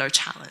particular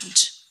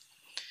challenge?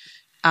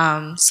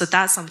 So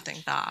that's something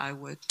that I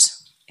would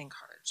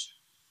encourage.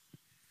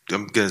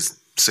 I'm going to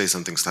say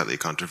something slightly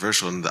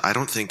controversial, and I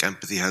don't think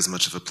empathy has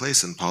much of a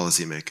place in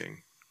policy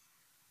making.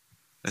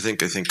 I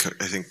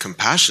think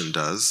compassion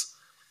does,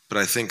 but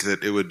I think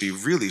that it would be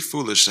really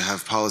foolish to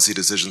have policy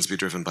decisions be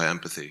driven by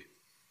empathy.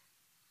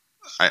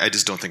 I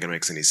just don't think it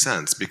makes any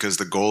sense because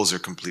the goals are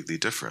completely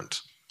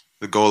different.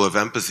 The goal of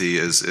empathy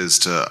is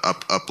to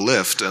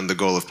uplift, and the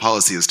goal of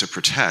policy is to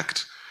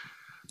protect.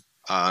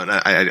 And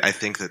I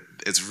think that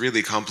it's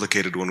really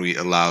complicated when we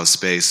allow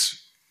space,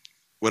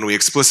 when we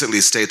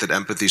explicitly state that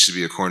empathy should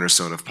be a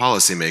cornerstone of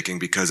policymaking,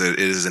 because it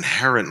is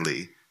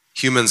inherently,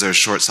 humans are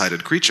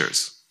short-sighted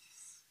creatures.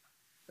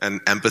 And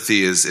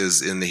empathy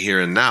is in the here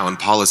and now, and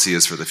policy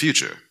is for the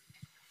future.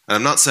 And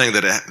I'm not saying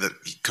that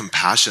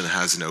compassion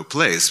has no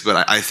place,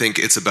 but I think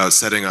it's about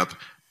setting up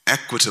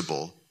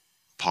equitable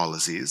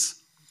policies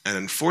and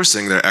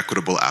enforcing their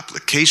equitable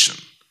application.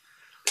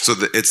 So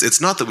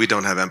it's not that we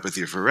don't have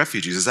empathy for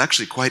refugees. It's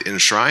actually quite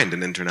enshrined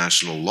in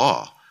international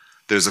law.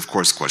 There's, of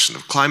course, a question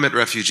of climate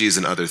refugees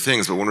and other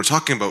things, but when we're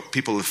talking about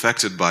people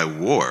affected by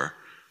war,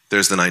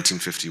 there's the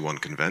 1951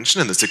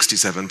 Convention and the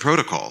 67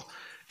 Protocol.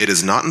 It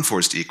is not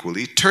enforced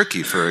equally.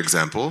 Turkey, for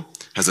example,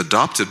 has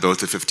adopted both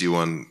the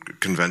 51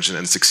 Convention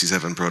and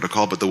 67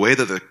 Protocol, but the way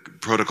that the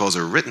protocols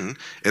are written,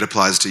 it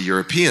applies to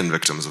European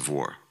victims of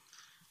war.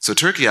 So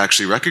Turkey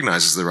actually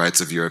recognizes the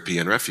rights of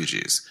European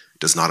refugees.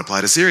 It does not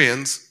apply to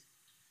Syrians.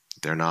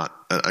 They're not,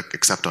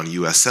 except on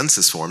US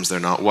census forms, they're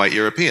not white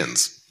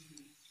Europeans.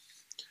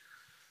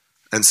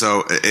 And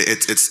so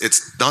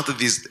it's not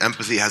that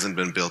empathy hasn't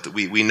been built.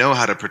 We know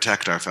how to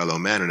protect our fellow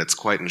men, and it's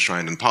quite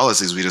enshrined in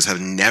policies. We just have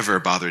never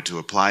bothered to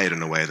apply it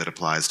in a way that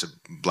applies to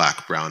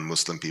black, brown,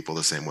 Muslim people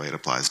the same way it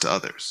applies to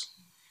others.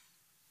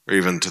 Or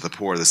even to the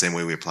poor the same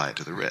way we apply it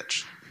to the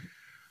rich.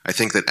 I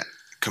think that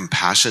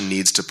compassion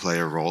needs to play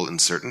a role in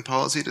certain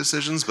policy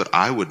decisions, but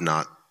I would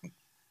not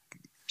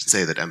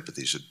say that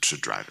empathy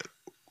should drive it.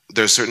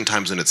 There are certain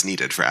times when it's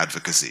needed for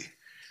advocacy.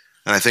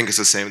 And I think it's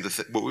the same with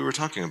what we were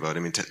talking about. I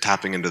mean,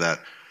 tapping into that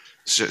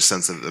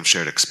sense of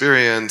shared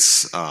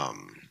experience.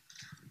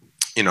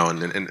 You know,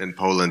 in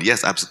Poland,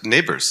 yes, absolutely,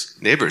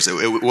 neighbors.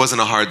 It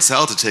wasn't a hard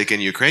sell to take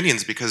in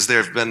Ukrainians because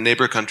there have been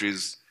neighbor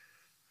countries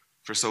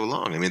for so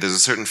long. I mean, there's a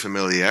certain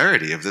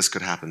familiarity of this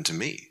could happen to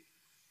me.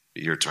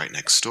 You're right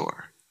next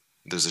door.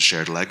 There's a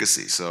shared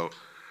legacy. So,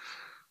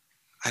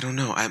 I don't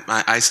know.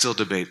 I still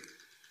debate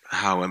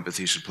how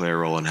empathy should play a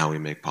role in how we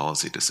make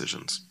policy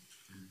decisions.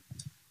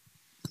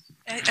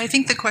 I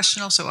think the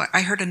question also,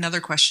 I heard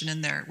another question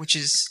in there, which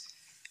is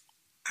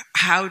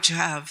how to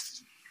have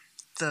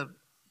the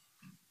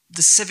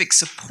civic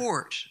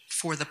support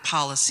for the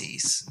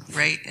policies,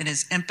 right? And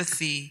is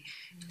empathy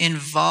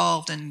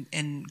involved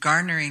in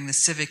garnering the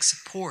civic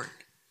support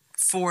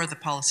for the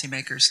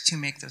policymakers to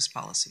make those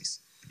policies?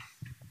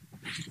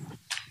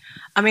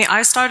 I mean,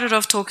 I started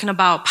off talking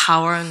about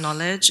power and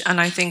knowledge, and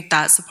I think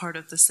that's a part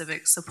of the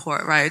civic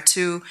support, right?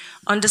 To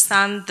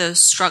understand the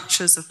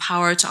structures of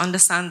power, to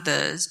understand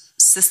the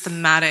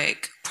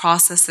systematic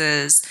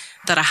processes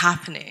that are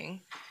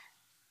happening.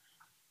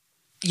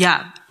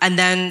 Yeah, and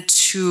then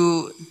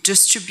to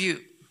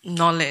distribute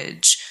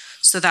knowledge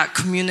so that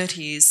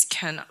communities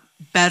can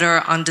better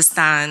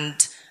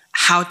understand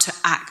how to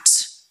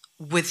act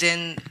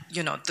within,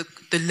 you know,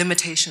 the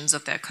limitations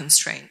of their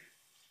constraint.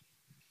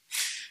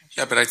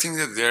 Yeah, but I think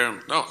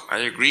that I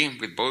agree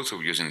with both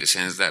of you in the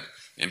sense that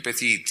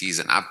empathy is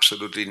an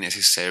absolutely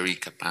necessary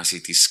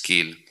capacity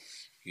skill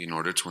in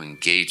order to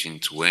engage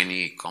into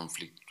any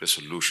conflict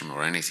resolution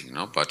or anything,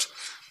 no? But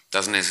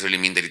doesn't necessarily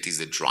mean that it is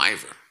the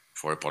driver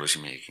for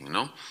policy making,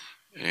 no?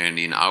 And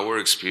in our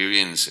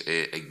experience,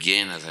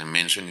 again, as I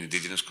mentioned,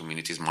 indigenous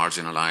communities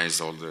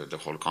marginalized, all the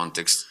whole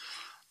context.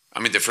 I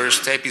mean, the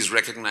first step is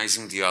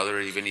recognizing the other,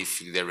 even if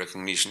the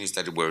recognition is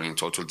that we're in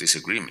total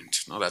disagreement.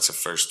 No, that's a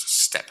first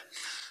step.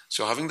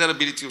 So having that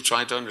ability to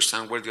try to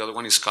understand where the other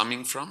one is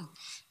coming from,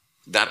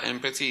 that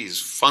empathy is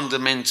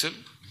fundamental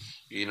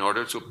in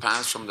order to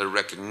pass from the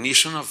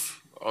recognition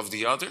of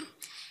the other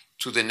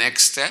to the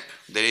next step,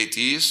 that it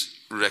is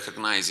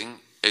recognizing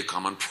a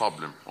common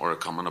problem or a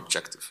common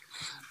objective.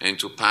 And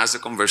to pass the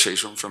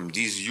conversation from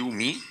this you,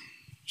 me,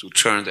 to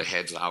turn the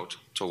heads out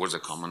towards a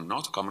common,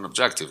 not a common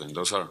objective. And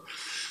those are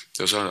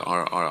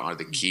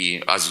the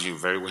key, as you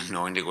very well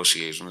know, in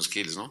negotiation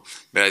skills, no?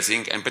 But I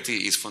think empathy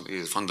is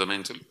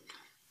fundamental,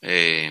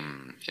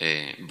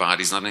 but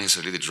it's not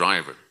necessarily the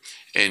driver.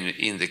 And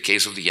in the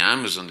case of the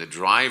Amazon, the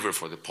driver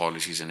for the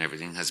policies and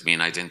everything has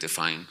been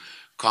identifying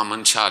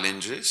common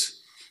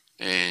challenges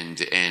and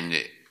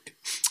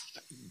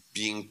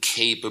being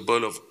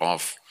capable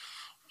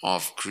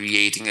of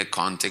creating a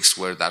context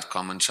where that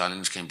common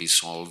challenge can be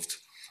solved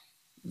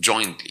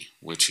jointly,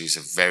 which is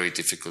a very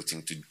difficult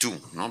thing to do,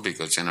 no?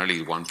 Because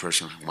generally one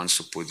person wants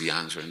to put the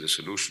answer in the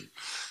solution.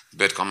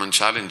 But common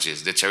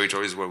challenges, the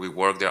territories where we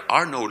work, there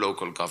are no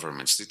local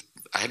governments.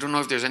 I don't know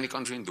if there's any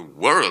country in the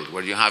world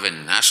where you have a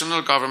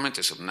national government,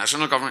 a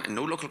subnational government, and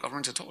no local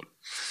governments at all.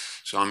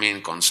 So, I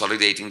mean,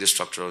 consolidating the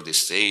structure of the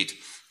state,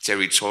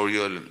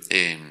 territorial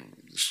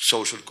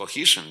social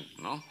cohesion,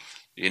 no?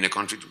 In a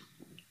country,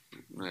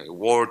 a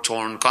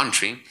war-torn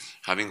country,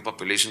 having a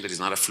population that is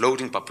not a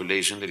floating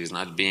population, that is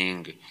not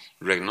being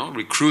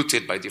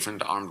recruited by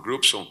different armed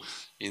groups. So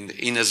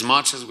in as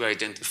much as we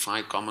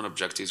identify common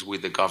objectives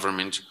with the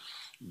government,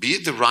 be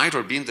it the right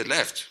or be it the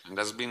left, and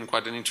that's been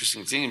quite an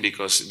interesting thing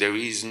because there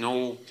is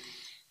no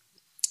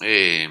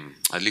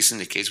at least in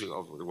the case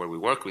where we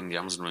work in the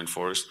Amazon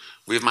rainforest,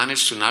 we've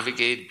managed to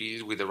navigate, be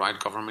it with the right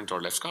government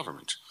or left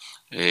government.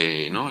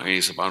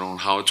 It's about on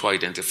how to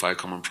identify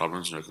common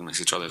problems and recognize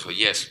each other. So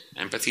yes,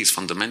 empathy is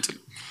fundamental.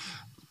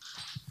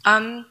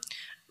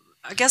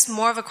 I guess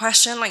more of a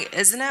question, like,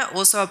 isn't it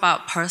also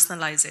about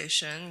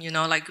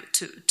personalization? Like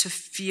to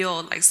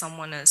feel like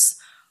someone is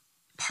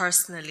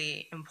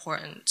personally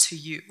important to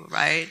you,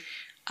 right?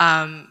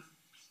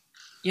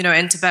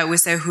 In Tibet we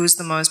say who's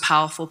the most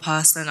powerful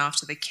person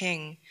after the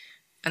king,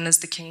 and it's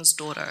the king's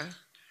daughter,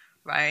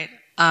 right?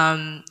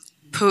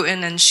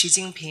 Putin and Xi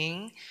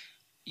Jinping,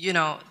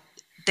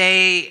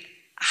 they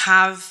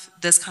have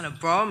this kind of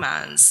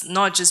bromance,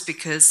 not just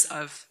because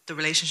of the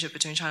relationship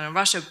between China and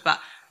Russia, but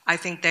I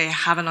think they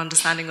have an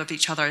understanding of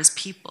each other as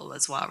people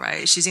as well,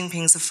 right? Xi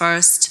Jinping's the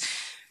first,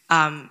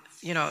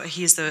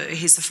 he's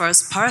the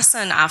first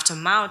person after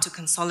Mao to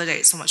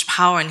consolidate so much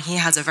power, and he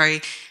has a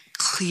very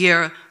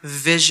clear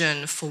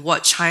vision for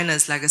what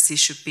China's legacy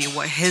should be,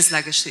 what his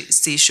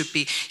legacy should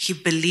be. He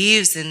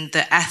believes in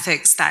the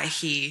ethics that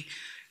he,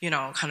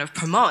 kind of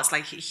promotes.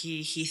 Like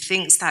he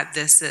thinks that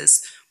this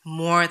is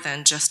more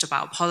than just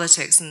about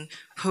politics. And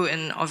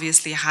Putin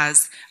obviously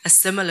has a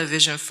similar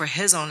vision for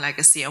his own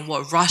legacy and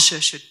what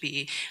Russia should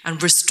be,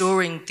 and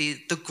restoring the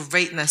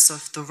greatness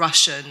of the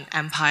Russian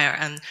Empire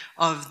and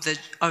of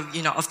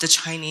the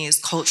Chinese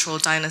cultural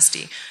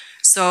dynasty.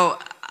 So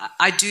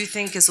I do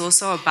think it's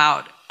also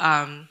about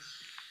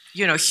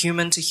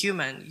human to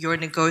human. You're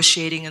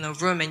negotiating in a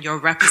room and you're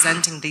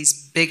representing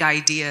these big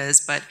ideas,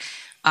 but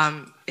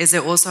is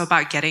it also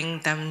about getting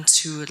them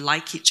to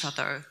like each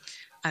other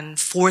and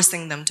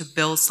forcing them to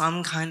build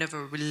some kind of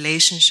a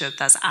relationship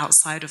that's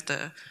outside of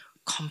the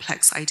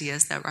complex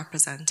ideas they're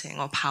representing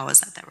or powers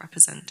that they're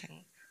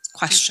representing?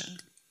 Question.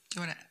 Do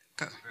you want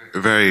to go?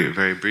 Very,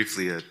 very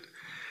briefly,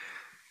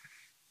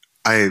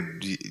 I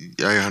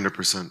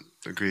 100%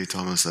 agree,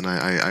 Thomas, and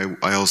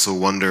I also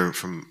wonder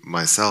from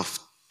myself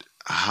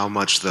how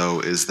much, though,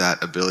 is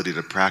that ability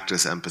to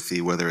practice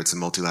empathy, whether it's in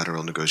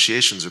multilateral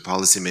negotiations or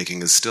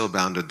policymaking, is still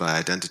bounded by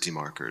identity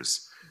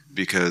markers.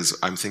 Because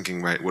I'm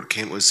thinking, right, what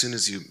came as soon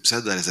as you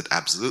said that, I said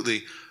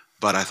absolutely,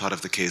 but I thought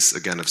of the case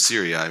again of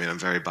Syria. I mean, I'm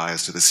very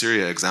biased to the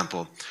Syria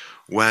example.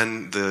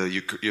 When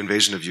the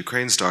invasion of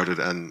Ukraine started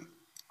and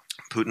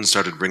Putin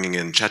started bringing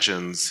in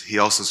Chechens, he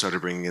also started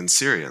bringing in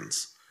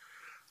Syrians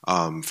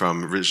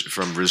from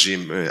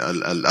regime.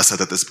 Assad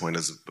at this point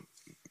is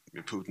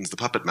Putin's the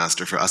puppet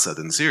master for Assad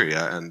in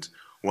Syria, and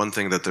one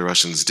thing that the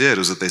Russians did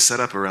was that they set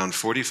up around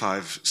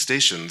 45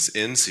 stations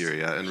in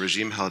Syria, in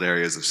regime-held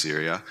areas of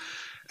Syria,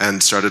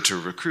 and started to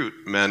recruit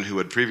men who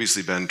had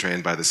previously been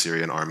trained by the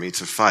Syrian army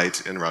to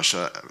fight in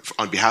Russia,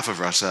 on behalf of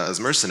Russia, as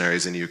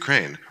mercenaries in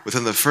Ukraine.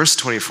 Within the first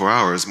 24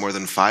 hours, more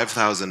than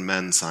 5,000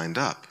 men signed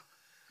up.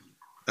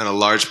 And a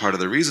large part of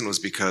the reason was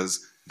because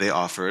they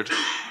offered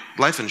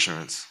life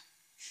insurance.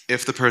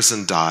 If the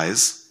person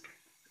dies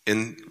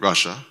in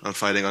Russia,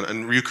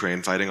 in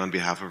Ukraine, fighting on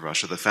behalf of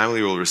Russia, the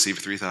family will receive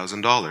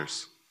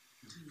 $3,000.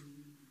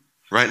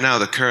 Right now,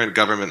 the current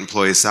government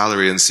employee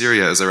salary in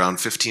Syria is around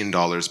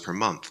 $15 per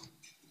month,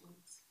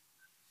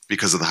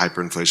 because of the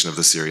hyperinflation of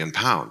the Syrian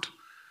pound.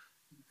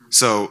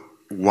 So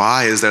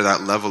why is there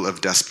that level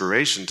of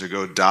desperation to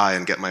go die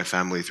and get my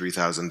family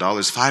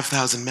 $3,000?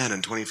 5,000 men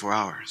in 24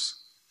 hours.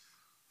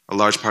 A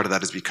large part of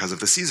that is because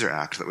of the Caesar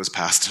Act that was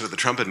passed under the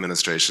Trump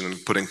administration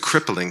and putting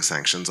crippling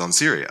sanctions on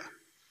Syria.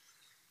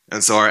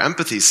 And so our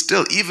empathy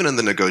still, even in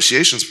the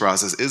negotiations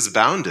process, is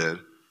bounded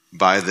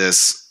by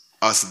these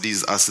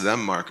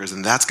us-them markers,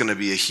 and that's going to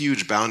be a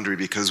huge boundary,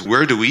 because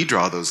where do we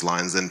draw those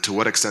lines, and to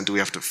what extent do we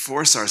have to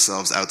force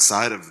ourselves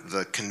outside of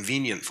the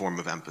convenient form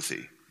of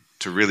empathy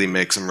to really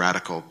make some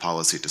radical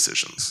policy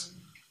decisions?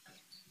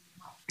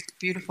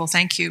 Beautiful,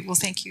 thank you. Well,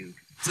 thank you,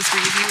 the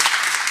three of you.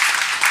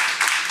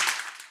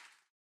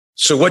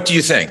 So what do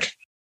you think?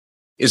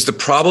 Is the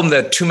problem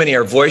that too many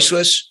are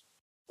voiceless,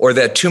 or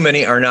that too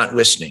many are not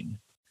listening?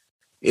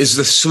 Is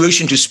the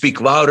solution to speak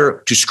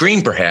louder, to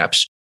scream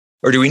perhaps,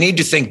 or do we need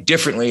to think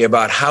differently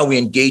about how we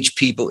engage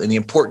people in the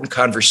important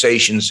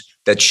conversations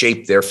that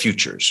shape their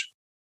futures?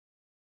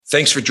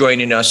 Thanks for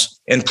joining us,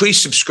 and please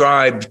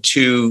subscribe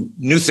to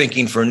New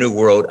Thinking for a New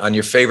World on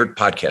your favorite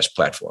podcast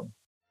platform.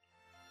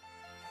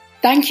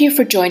 Thank you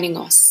for joining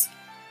us.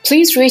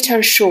 Please rate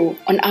our show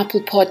on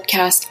Apple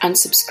Podcast and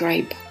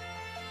subscribe.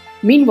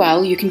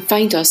 Meanwhile, you can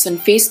find us on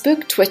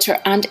Facebook, Twitter,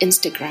 and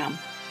Instagram,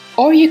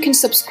 or you can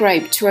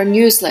subscribe to our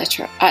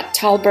newsletter at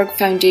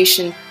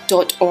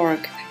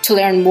talbergfoundation.org to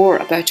learn more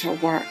about our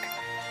work.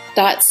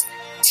 That's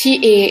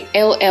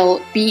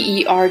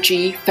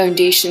TALLBERG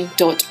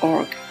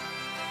foundation.org.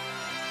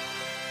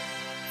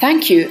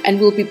 Thank you, and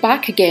we'll be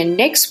back again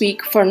next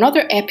week for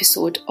another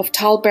episode of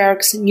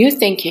Talberg's New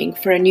Thinking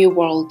for a New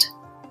World.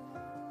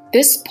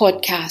 This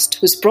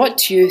podcast was brought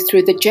to you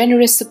through the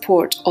generous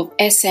support of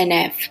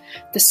SNF,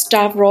 the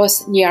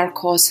Stavros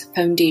Niarchos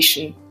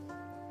Foundation.